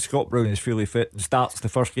when Scott Brown is fully fit and starts the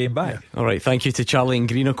first game back. Yeah. Alright, thank you to Charlie and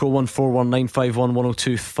Greenock.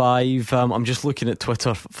 01419511025. I'm just looking at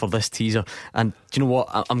Twitter for this teaser, and do you know what?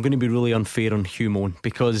 I'm going to be really unfair on Hugh Moan,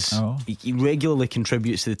 because he regularly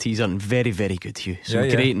contributes to the teaser, and very, very good, Hugh. Some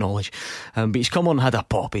great knowledge. But he's come on and had a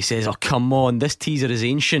pop. He says, oh come on, this teaser is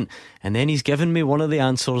ancient, and then he's given me one of the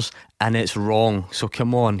answers and it's wrong. So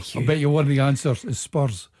come on, Hugh. I bet you one of the answers is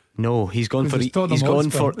Spurs. No, he's gone for East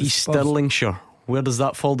Stirlingshire. Where does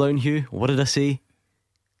that fall down, Hugh? What did I say?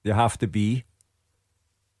 They have to be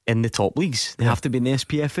in the top leagues. They have to be in the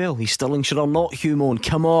SPFL. East Stirlingshire are not, Hugh Moan.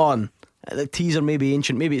 Come on. The teaser may be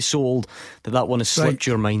ancient. Maybe it's so old that one has slipped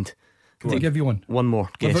your mind. Can I give you one? One more.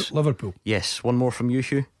 Guess. Liverpool. Yes. One more from you,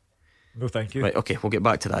 Hugh. No, thank you. Right, okay, we'll get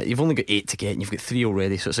back to that. You've only got 8 to get, and you've got 3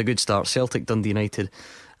 already, so it's a good start. Celtic, Dundee United,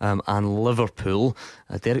 and Liverpool.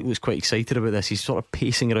 Derek was quite excited about this. He's sort of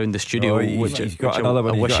pacing around the studio. He's got another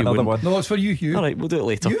one. No, it's for you, Hugh. Alright, we'll do it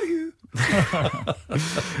later.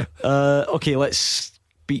 Okay, let's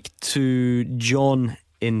speak to John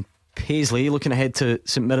in Paisley. Looking ahead to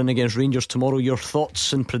St Mirren against Rangers tomorrow. Your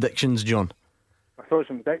thoughts and predictions, John? My thoughts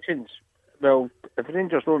and predictions? Well, if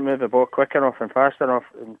Rangers don't move the ball quick enough and fast enough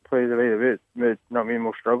and play the way they would,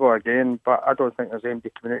 we'll struggle again. But I don't think there's anybody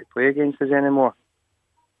coming out to play against us anymore.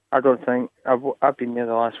 I don't think I've been there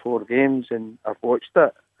the last 4 games and I've watched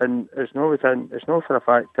it, and it's no for the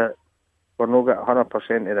fact that we're not got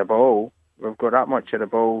 100% of the ball. We've got that much of the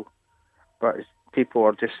ball, but people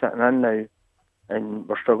are just sitting in now, and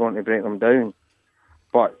we're struggling to break them down.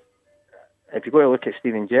 But if you go to look at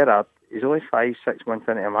Steven Gerrard, he's only 5-6 months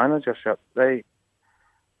into a managership, right?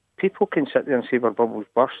 People can sit there and say our bubbles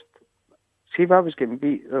burst. See if I was getting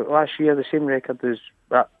beat last year, the same record as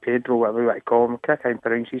that Pedro, whatever you want to call him, I can't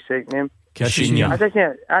pronounce his second name. Caixinha.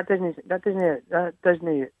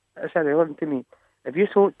 That's irrelevant to me. If you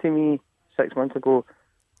thought to me 6 months ago,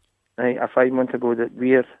 right, or 5 months ago, that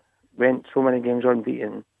we went so many games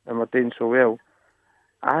unbeaten and we're doing so well,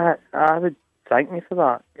 I would thank me for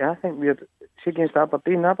that. Yeah, I think we're against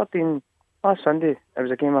Aberdeen last Sunday. It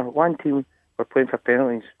was a game of one team were playing for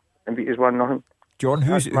penalties and beat us 1-0. John,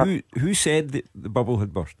 who said that the bubble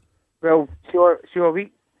had burst? Well, see a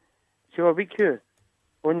week here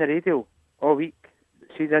on the radio all week.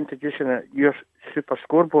 She's introducing your super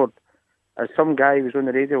scoreboard. As some guy was on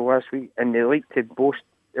the radio last week, and they like to boast.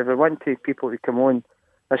 If they want people to come on,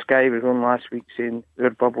 this guy was on last week saying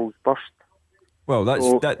their bubbles burst. Well, that's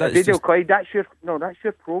Radio just... Clyde, that's your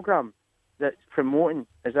programme that's promoting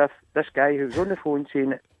as if this guy who's on the phone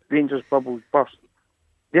saying that Rangers bubbles burst.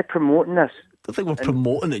 They're promoting this. I don't think we're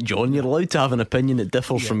promoting it, John. You're allowed to have an opinion that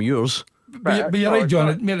differs from yours. But you're right,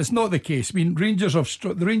 John. It's not the case. I mean, the Rangers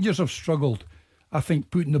have struggled, I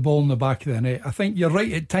think, putting the ball in the back of the net. I think you're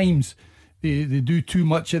right at times. They do too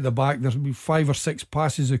much at the back. There'll be 5 or 6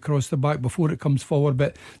 passes across the back before it comes forward.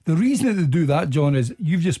 But the reason that they do that, John, is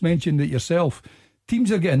you've just mentioned it yourself.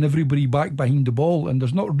 Teams are getting everybody back behind the ball, and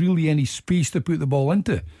there's not really any space to put the ball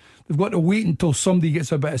into. They've got to wait until somebody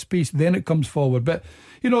gets a bit of space, then it comes forward. But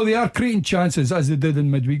they are creating chances as they did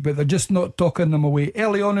in midweek, but they're just not tucking them away.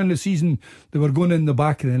 Early on in the season, they were going in the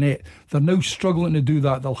back of the net. They're now struggling to do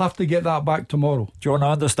that. They'll have to get that back tomorrow. John,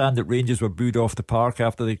 I understand that Rangers were booed off the park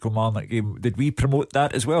after they come on that game. Did we promote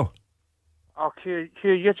that as well? Oh, Hugh,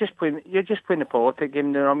 you're just playing the politic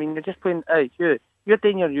game now. I mean, you're just playing. Hey, Hugh, you're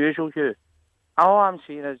doing your usual, Hugh. All I'm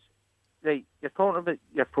saying is, right, you're talking about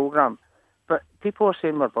your programme, but people are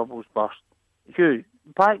saying our bubbles burst. Hugh,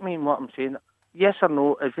 back me in what I'm saying. Yes or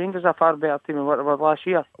no? Is Rangers a far better team than what they were last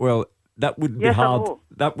year? Well, that wouldn't be hard. No?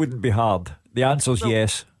 That wouldn't be hard. The answer's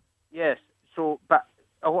yes. Yes. So, but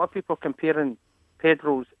a lot of people comparing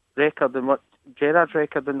Pedro's record and what Gerrard's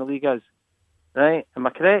record in the league is. Right? Am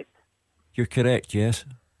I correct? You're correct, yes.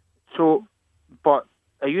 So, but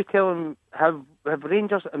are you telling me have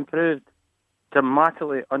Rangers improved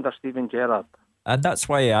dramatically under Steven Gerrard? And that's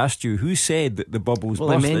why I asked you, who said that the bubble's Well,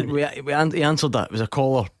 busted? we answered that. It was a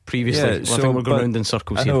caller previously. I think we're going round in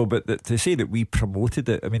circles I here. know, but to say that we promoted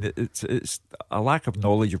it, I mean, it's a lack of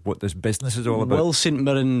knowledge of what this business is all about. Will St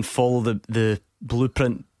Mirren follow the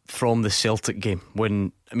blueprint from the Celtic game?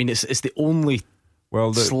 When, I mean, it's the only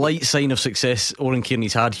slight sign of success Oran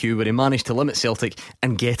Kearney's had, Hugh, where he managed to limit Celtic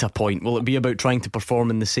and get a point. Will it be about trying to perform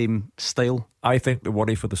in the same style? I think the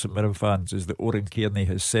worry for the St Mirren fans is that Oran Kearney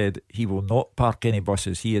has said he will not park any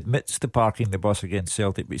buses. He admits to parking the bus against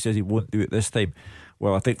Celtic, but he says he won't do it this time.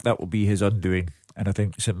 Well, I think that will be his undoing. And I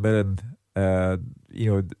think St Mirren,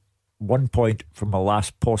 1 point from a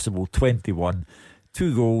last possible 21,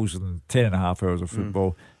 2 goals and 10.5 hours of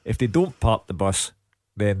football. If they don't park the bus,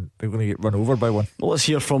 then they're going to get run over by one. Well, let's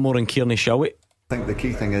hear from Oran Kearney, shall we? I think the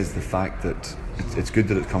key thing is the fact that it's good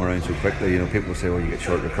that it's come around so quickly. People say, you get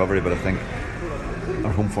short recovery, but I think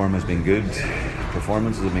our home form has been good.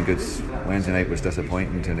 Performances have been good. Wednesday night was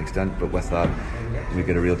disappointing to an extent, but with that, we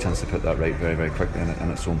get a real chance to put that right very, very quickly,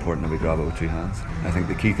 and it's so important that we grab it with 2 hands. I think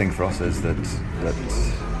the key thing for us is that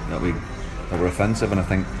we're offensive, and I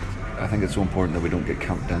think it's so important that we don't get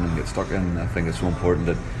camped in and get stuck in. I think it's so important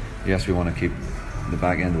that, yes, we want to keep the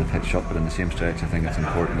back end of the pitch up, but in the same stretch I think it's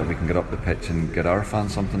important that we can get up the pitch and get our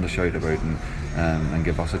fans something to shout about and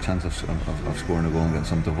give us a chance of scoring a goal and getting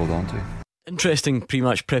something to hold on to. Interesting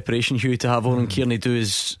pre-match preparation, Hugh, to have Oran Kearney do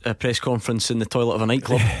his press conference in the toilet of a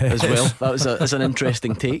nightclub as well. That was that's an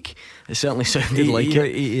interesting take. It certainly sounded like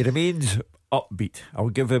it. He remains upbeat. I'll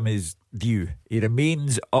give him his due. He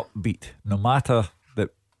remains upbeat no matter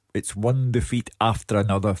that it's one defeat after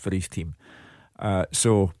another for his team.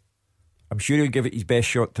 So I'm sure he'll give it his best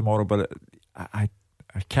shot tomorrow, but I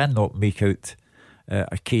cannot make out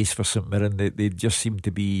a case for St Mirren. They just seem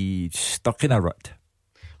to be stuck in a rut.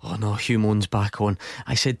 Oh no, Hugh Moan's back on.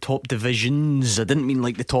 I said top divisions. I didn't mean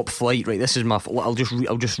like the top flight. Right, this is my fault. I'll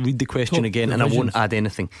just read the question Top again, divisions. and I won't add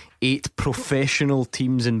anything. 8 professional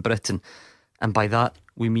teams in Britain, and by that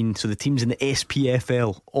we mean the teams in the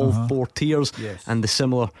SPFL, all 4 tiers, Yes. and the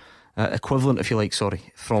similar equivalent, if you like,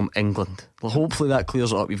 from England. Well, hopefully that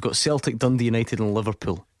clears it up. You've got Celtic, Dundee United and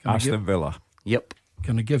Liverpool. Aston Villa. Yep.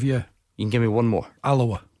 Can I give you? You can give me one more.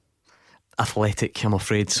 Alloa. Athletic, I'm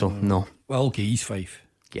afraid, so no. Well, okay, he's 5.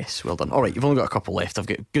 Yes, well done. Alright, you've only got a couple left. I've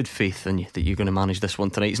got good faith in you that you're going to manage this one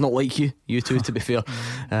tonight. It's not like you two, to be fair.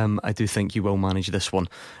 I do think you will manage this one.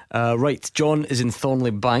 Right, John is in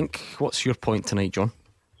Thornley Bank. What's your point tonight, John?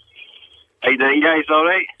 How you doing, guys?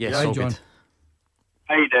 Alright? Yes, Hi, all John. good.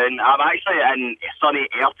 How you doing? I'm actually in sunny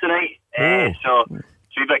Ayr tonight, so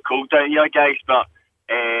it's a bit cold down here, guys. But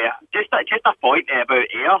just a point about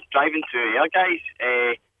Ayr, driving through Ayr, guys.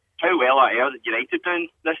 How well are Ayr United doing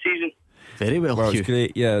this season? Very well, Well, Hugh. it's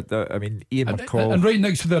great. Yeah, I mean, Ian McCall. And right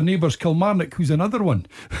next to their neighbours Kilmarnock, who's another one.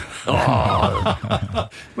 Oh.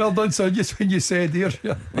 Well done, sir. Just when you said there,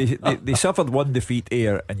 they suffered 1 defeat,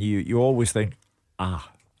 Ayr, and you always think,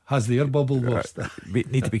 has the air bubble burst? We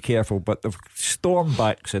need to be careful, but they've stormed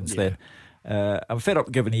back since then. I'm fed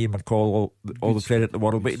up giving Ian McCall all the credit in the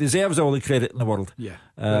world, but he deserves all the credit in the world. Yeah,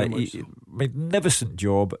 very much so. Magnificent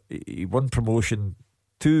job. He won promotion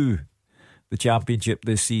to the Championship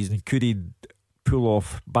this season. Could he pull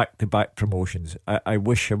off back-to-back promotions? I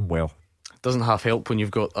wish him well. Doesn't half help when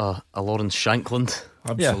you've got a Lawrence Shankland.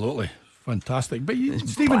 Absolutely. Fantastic. But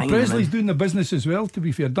It's Stephen banging Presley's in. doing the business as well, to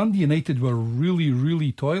be fair. Dundee United were really,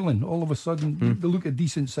 really toiling. All of a sudden, they look a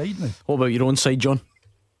decent side now. What about your own side, John?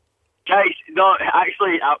 Guys, no,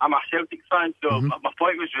 actually, I'm a Celtic fan, so my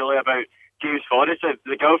point was really about James Forrest.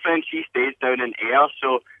 The girlfriend, she stays down in Ayr,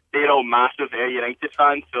 so they're all massive Ayr United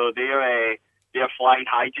fans, so they're flying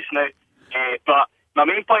high just now. But my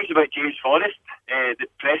main point is about James Forrest, the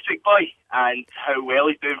Prestwick boy, and how well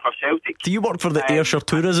he's doing for Celtic. Do you work for the Ayrshire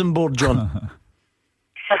Tourism Board, John?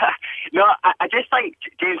 No, I just think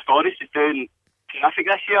James Forrest is doing terrific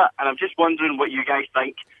this year, and I'm just wondering what you guys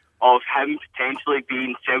think of him potentially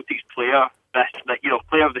being Celtic's player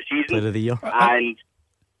player of the season, Player of the year, and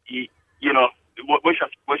what's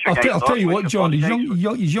your guys' I'll tell you thoughts? what, John,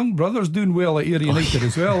 his young brother's doing well at Ayr United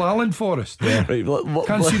as well. Alan Forrest. Right,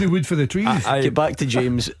 Can't see the wood for the trees. Get back to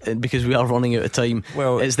James because we are running out of time.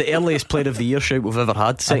 Well, it's the earliest player of the year shout we've ever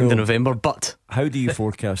had, 2nd of November. But how do you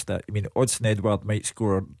forecast that? I mean, Odsonne Edouard might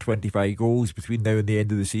score 25 goals between now and the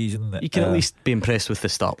end of the season. You can at least be impressed with the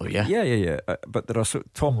start, though. Yeah. But there are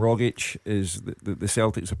Tom Rogic is the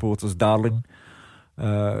Celtic supporters' darling.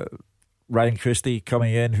 Ryan Christie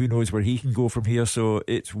coming in, who knows where he can go from here. So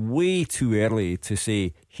it's way too early to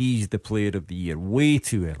say he's the player of the year. Way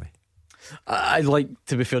too early. I like,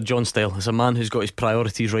 to be fair, John Style is a man who's got his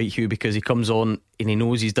priorities right, Hugh, because he comes on and he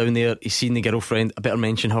knows he's down there, he's seen the girlfriend. I better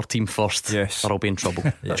mention her team first, yes, or I'll be in trouble.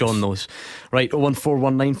 Yes. John knows. Right,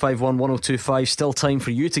 01419511025. Still time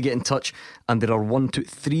for you to get in touch, and there are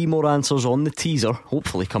 3 more answers on the teaser,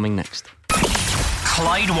 hopefully coming next.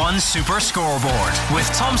 Clyde One Super Scoreboard with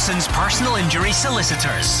Thompson's personal injury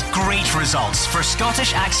solicitors. Great results for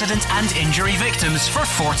Scottish accident and injury victims for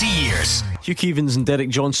 40 years. Hugh Keevins and Derek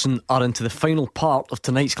Johnson are into the final part of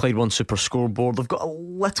tonight's Clyde One Super Scoreboard. They've got a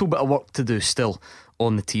little bit of work to do still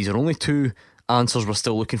on the teaser. Only 2 answers we're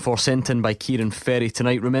still looking for, sent in by Kieran Ferry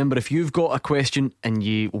tonight. Remember, if you've got a question and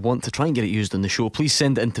you want to try and get it used on the show, please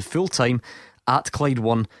send it into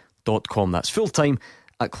fulltime@clyde1.com. That's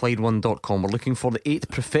fulltime@clyde1.com. We're looking for the 8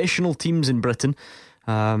 professional teams in Britain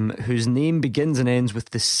whose name begins and ends with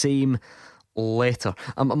the same letter.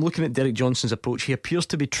 I'm looking at Derek Johnson's approach. He appears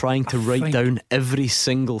to be trying to write down every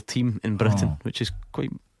single team in Britain, which is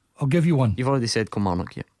quite... I'll give you one. You've already said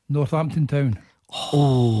Kilmarnock, yeah. Northampton Town.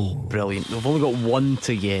 Oh, brilliant. We've only got 1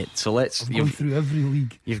 to get, so let's... I've gone through every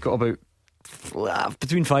league. You've got about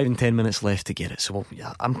between 5 and 10 minutes left to get it, so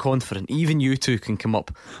yeah, I'm confident even you two can come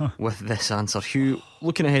up with this answer. Hugh,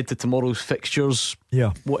 looking ahead to tomorrow's fixtures,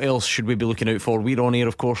 what else should we be looking out for? We're on air,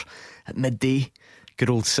 of course, at midday. Good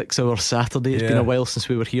old 6-hour Saturday. It's been a while since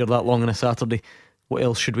we were here that long on a Saturday. What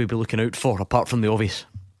else should we be looking out for apart from the obvious?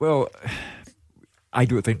 Well, I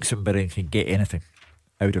don't think St Mirren can get anything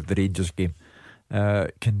out of the Rangers game.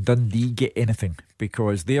 Can Dundee get anything?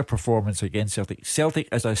 Because their performance against Celtic,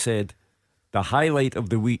 as I said, the highlight of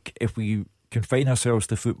the week, if we confine ourselves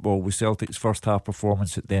to football, was Celtic's first half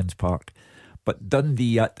performance at Dens Park. But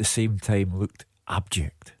Dundee at the same time looked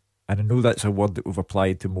abject. And I know that's a word that we've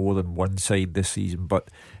applied to more than one side this season, but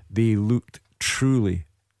they looked truly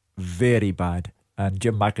very bad. And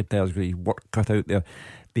Jim McIntyre's got his work cut out there.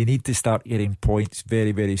 They need to start getting points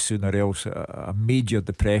very, very soon, or else a major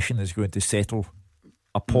depression is going to settle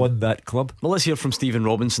upon that club. Well, let's hear from Stephen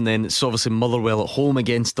Robinson then. It's obviously Motherwell at home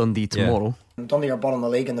against Dundee tomorrow. Dundee are bottom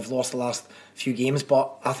of the league and they've lost the last few games,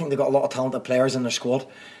 but I think they've got a lot of talented players in their squad.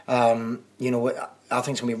 I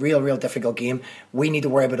think it's going to be a real difficult game. We need to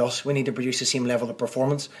worry about us. We need to produce the same level of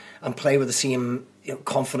performance and play with the same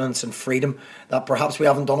confidence and freedom that perhaps we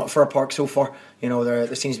haven't done at Fir Park so far.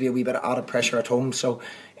 There seems to be a wee bit of added pressure at home. So,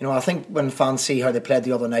 I think when fans see how they played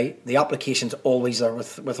the other night, the application's always there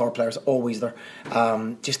with our players, always there.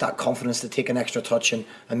 Just that confidence to take an extra touch and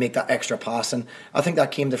make that extra pass. And I think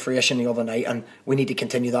that came to fruition the other night, and we need to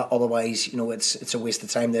continue that. Otherwise, it's a waste of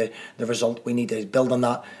time, the result. We need to build on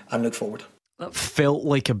that and look forward. That felt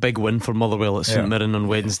like a big win for Motherwell at St Mirren on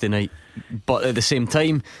Wednesday night. But at the same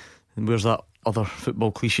time, where's that other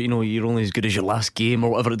football cliche? You're only as good as your last game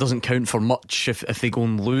or whatever. It doesn't count for much if they go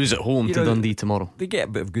and lose at home to Dundee tomorrow. They get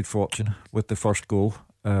a bit of good fortune with the first goal,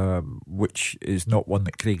 which is not one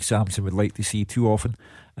that Craig Sampson would like to see too often.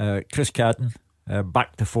 Chris Cadden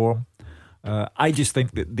back to form. I just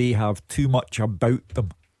think that they have too much about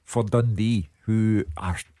them for Dundee, who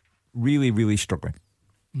are really, really struggling.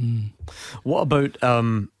 What about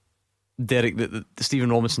Derek, the Stephen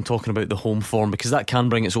Robinson talking about the home form, because that can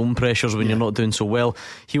bring its own pressures when you're not doing so well.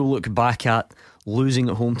 He'll look back at losing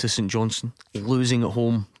at home to St Johnstone, losing at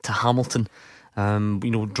home to Hamilton,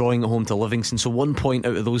 drawing at home to Livingston. So 1 point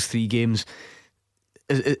out of those 3 games,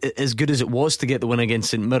 as good as it was to get the win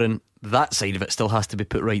against St Mirren, that side of it still has to be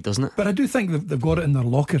put right, doesn't it? But I do think they've got it in their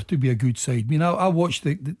locker to be a good side. I watched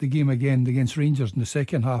the game again against Rangers in the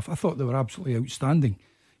second half. I thought they were absolutely outstanding.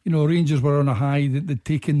 Rangers were on a high. They'd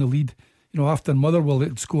taken the lead. After Motherwell,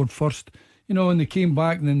 they'd scored first. And they came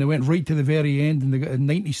back and then they went right to the very end and they got a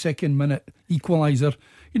 92nd minute equaliser.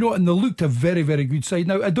 And they looked a very, very good side.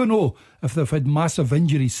 Now, I don't know if they've had massive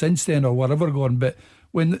injuries since then or whatever gone, but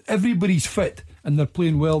when everybody's fit and they're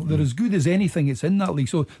playing well, they're as good as anything that's in that league.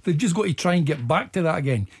 So they've just got to try and get back to that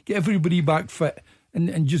again. Get everybody back fit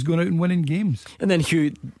and just going out and winning games. And then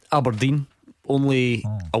Hugh, Aberdeen. Only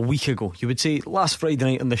a week ago, you would say last Friday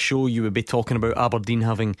night on the show, you would be talking about Aberdeen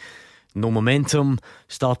having no momentum,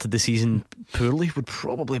 started the season poorly, would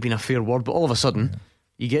probably have been a fair word. But all of a sudden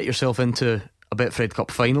you get yourself into a Betfred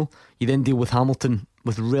Cup final, you then deal with Hamilton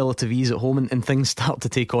with relative ease at home, and things start to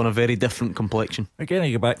take on a very different complexion. Again,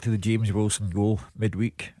 I go back to the James Wilson goal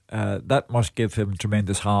midweek. That must give him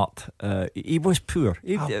tremendous heart. He was poor.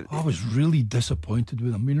 I was really disappointed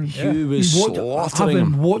with him. He was slaughtering him.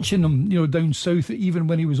 I've been watching him, down south, even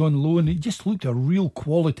when he was on loan. He just looked a real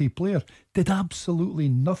quality player. Did absolutely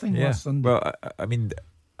nothing last Sunday. Well,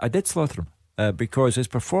 I did slaughter him because his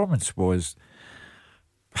performance was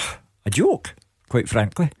a joke, quite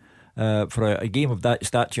frankly, for a game of that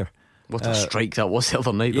stature. What a strike that was the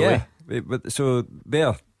other night, yeah, but so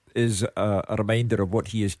there is a reminder of what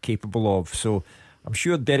he is capable of. So I'm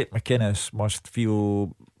sure Derek McInnes must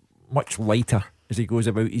feel much lighter as he goes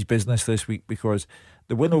about his business this week, because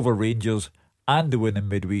the win over Rangers and the win in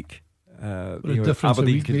midweek, difference a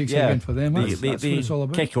week makes again for them. That's what it's all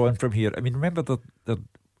about. Kick on from here. I mean, remember they're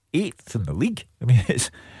 8th in the league. I mean,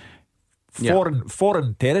 it's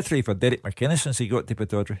foreign territory for Derek McInnes since he got to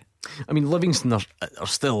Pittodrie. I mean, Livingston are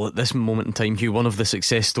still at this moment in time, Hugh, one of the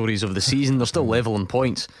success stories of the season. They're still level in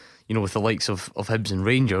points, with the likes of Hibs and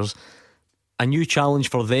Rangers. A new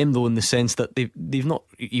challenge for them, though, in the sense that they've not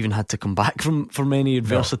even had to come back from any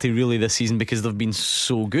adversity really this season, because they've been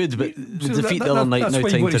so good. But the defeat the other night, now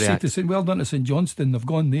time to react. Well done to St Johnstone. They've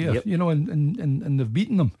gone there, and they've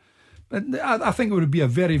beaten them. But I think it would be a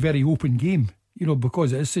very, very open game,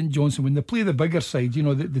 because it is St Johnstone. When they play the bigger side,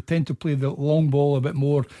 they tend to play the long ball a bit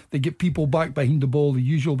more. They get people back behind the ball, the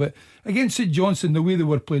usual. But against St Johnstone, the way they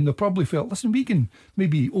were playing, they probably felt, listen, we can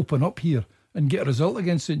maybe open up here and get a result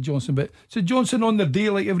against St Johnstone. But St Johnstone, on their day,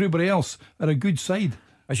 like everybody else, are a good side.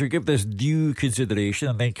 I should give this due consideration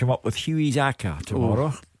and then come up with Hughie Zaka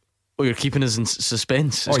tomorrow. Oh, you're keeping us in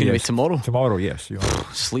suspense. It's going to be tomorrow. Tomorrow, yes.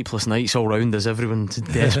 Sleepless nights all round as everyone's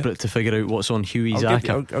desperate to figure out what's on Hughie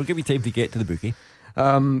Zaka. I'll give you time to get to the bookie.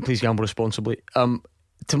 Please gamble responsibly.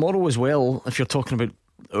 Tomorrow as well, if you're talking about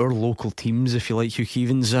our local teams, if you like, Hugh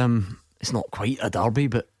Keevans, it's not quite a derby,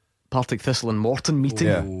 but Partick Thistle and Morton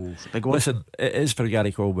meeting. Big one. Listen, it is for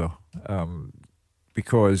Gary Caldwell,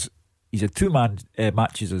 because he's had 2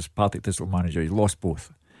 matches as Partick Thistle manager. He's lost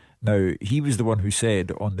both. Now, he was the one who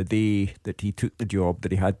said on the day that he took the job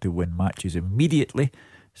that he had to win matches immediately.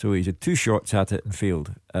 So he's had 2 shots at it and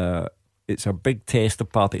failed. It's a big test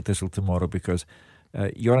of Partick Thistle tomorrow, because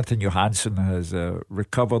Jonathan Johansson has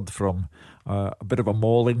recovered from a bit of a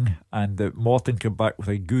mauling, and Morton came back with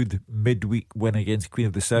a good midweek win against Queen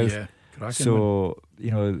of the South. So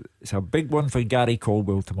it's a big one for Gary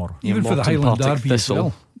Caldwell tomorrow, even for the Highland Derby as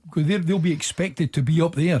well, because they'll be expected to be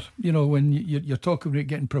up there, when you're talking about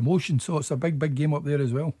getting promotion. So it's a big game up there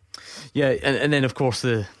as well. Yeah, and then of course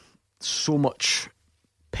so much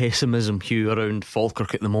pessimism, Hugh, around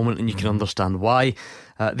Falkirk at the moment, and you can understand why.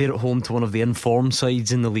 They're at home to one of the informed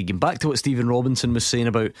sides in the league, and back to what Stephen Robinson was saying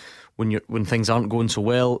about when things aren't going so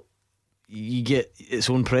well, you get its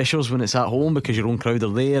own pressures when it's at home, because your own crowd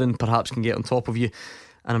are there and perhaps can get on top of you.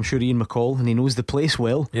 And I'm sure Ian McCall, and he knows the place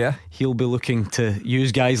well, he'll be looking to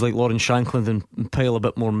use guys like Lawrence Shankland and pile a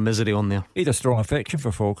bit more misery on there. He had a strong affection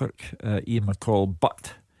for Falkirk, Ian McCall,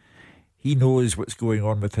 but he knows what's going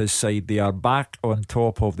on with his side. They are back on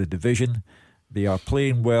top of the division. They are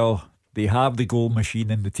playing well. They have the goal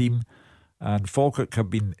machine in the team, and Falkirk have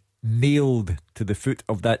been nailed to the foot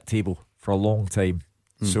of that table for a long time.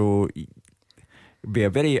 So it'll be a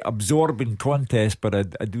very absorbing contest, but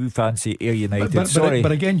I do fancy Ayr United.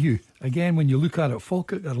 But again, Hugh, when you look at it,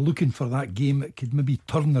 Falkirk are looking for that game that could maybe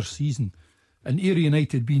turn their season, and Ayr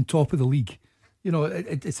United being top of the league,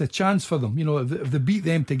 it's a chance for them, if they beat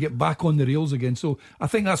them, to get back on the rails again. So I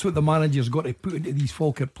think that's what the manager's got to put into these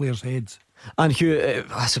Falkirk players' heads. And Hugh,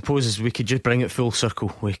 I suppose we could just bring it full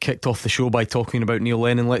circle. We kicked off the show by talking about Neil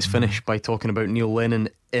Lennon. Let's finish by talking about Neil Lennon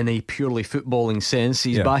in a purely footballing sense.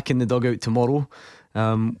 He's back in the dugout tomorrow.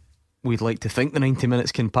 We'd like to think the 90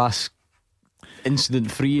 minutes can pass incident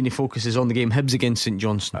free, and he focuses on the game Hibs against St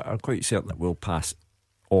Johnstone. I'm quite certain it will pass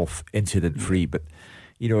off incident free, but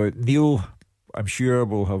Neil, I'm sure,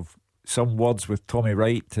 will have some words with Tommy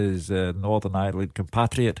Wright, his Northern Ireland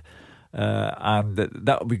compatriot, and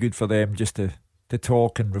that'll be good for them just to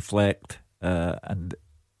talk and reflect, and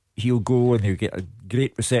he'll go and he'll get a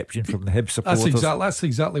great reception from the Hibs supporters. That's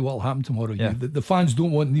exactly what will happen tomorrow. The fans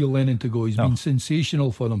don't want Neil Lennon to go. He's been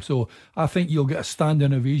sensational for them, so I think you'll get a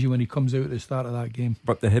standing ovation when he comes out at the start of that game.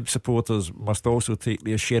 But the Hibs supporters must also take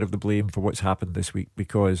their share of the blame for what's happened this week,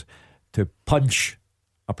 because to punch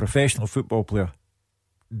a professional football player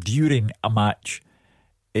during a match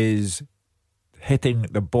is hitting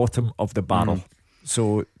the bottom of the barrel.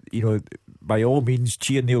 So, by all means,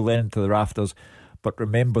 cheer Neil Lennon to the rafters, but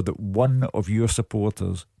remember that one of your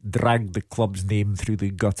supporters dragged the club's name through the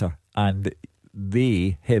gutter, and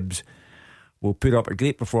they, Hibs, will put up a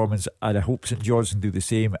great performance, and I hope St Johnstone do the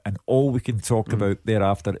same, and all we can talk about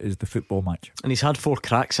thereafter is the football match. And he's had 4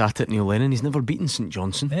 cracks at it, Neil Lennon. He's never beaten St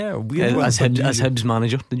Johnstone. Yeah, weird one, as Hibs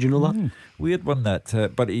manager. Did you know that? Weird one,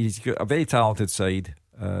 that but he's got a very talented side.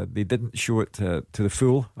 They didn't show it to the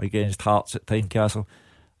full against Hearts at Tynecastle,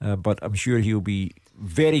 but I'm sure he'll be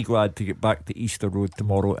very glad to get back to Easter Road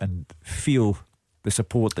tomorrow and feel the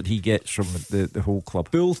support that he gets from the whole club.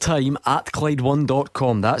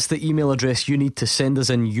 Fulltime@Clyde1.com. That's the email address you need to send us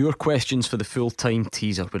in your questions for the full-time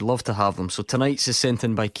teaser. We'd love to have them. So tonight's is sent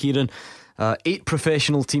in by Kieran. 8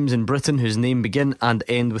 professional teams in Britain whose name begin and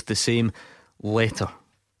end with the same letter.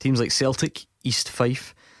 Teams like Celtic, East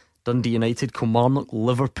Fife, Dundee United, Kilmarnock,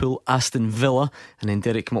 Liverpool, Aston Villa, and then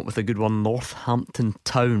Derek come up with a good one, Northampton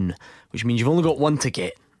Town, which means you've only got one to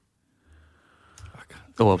get.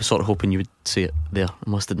 Oh, I was sort of hoping you would say it there, I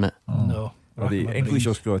must admit. No. Are they English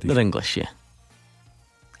or Scottish? They're English, yeah.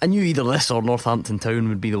 I knew either this or Northampton Town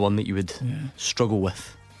would be the one that you would struggle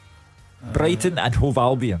with. Brighton and Hove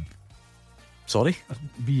Albion. Sorry?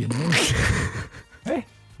 B and N. Hey?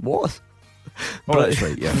 What? Oh, that's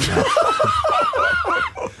right, yeah.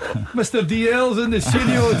 Mr. DL's in the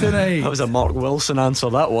studio tonight. That was a Mark Wilson answer,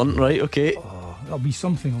 that one. Right, okay. It'll be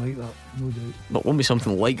something like that, no doubt. No, it won't be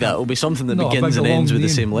something like that. It'll be something that No, a begins big and ends long with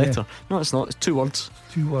the name, same letter. yeah. No, it's not. It's 2 words.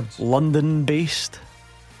 2 words. London based.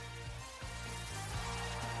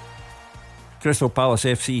 Crystal Palace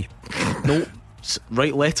FC. No.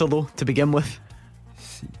 Right letter though to begin with.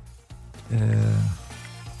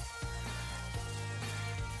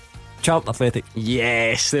 Charlton Athletic.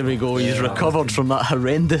 Yes, there we go. He's recovered from that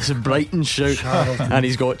horrendous Brighton shout. Charlton. And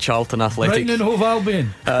he's got Charlton Athletic. Brighton and Hove Albion.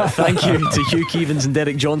 Thank you to Hugh Keevins and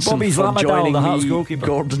Derek Johnson Bobby for Zlamadal, joining the Hearts me, goalkeeper.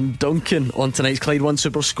 Gordon Duncan, on tonight's Clyde One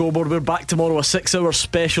Super Scoreboard. We're back tomorrow, a 6-hour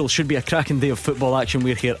special. Should be a cracking day of football action.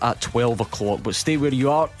 We're here at 12 o'clock. But stay where you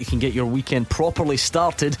are. You can get your weekend properly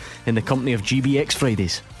started in the company of GBX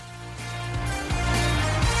Fridays.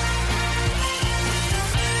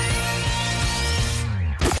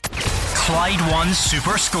 Clyde One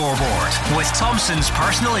Super Scoreboard with Thompson's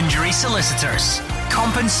personal injury solicitors.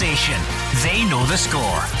 Compensation. They know the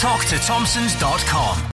score. Talk to Thompsons.com.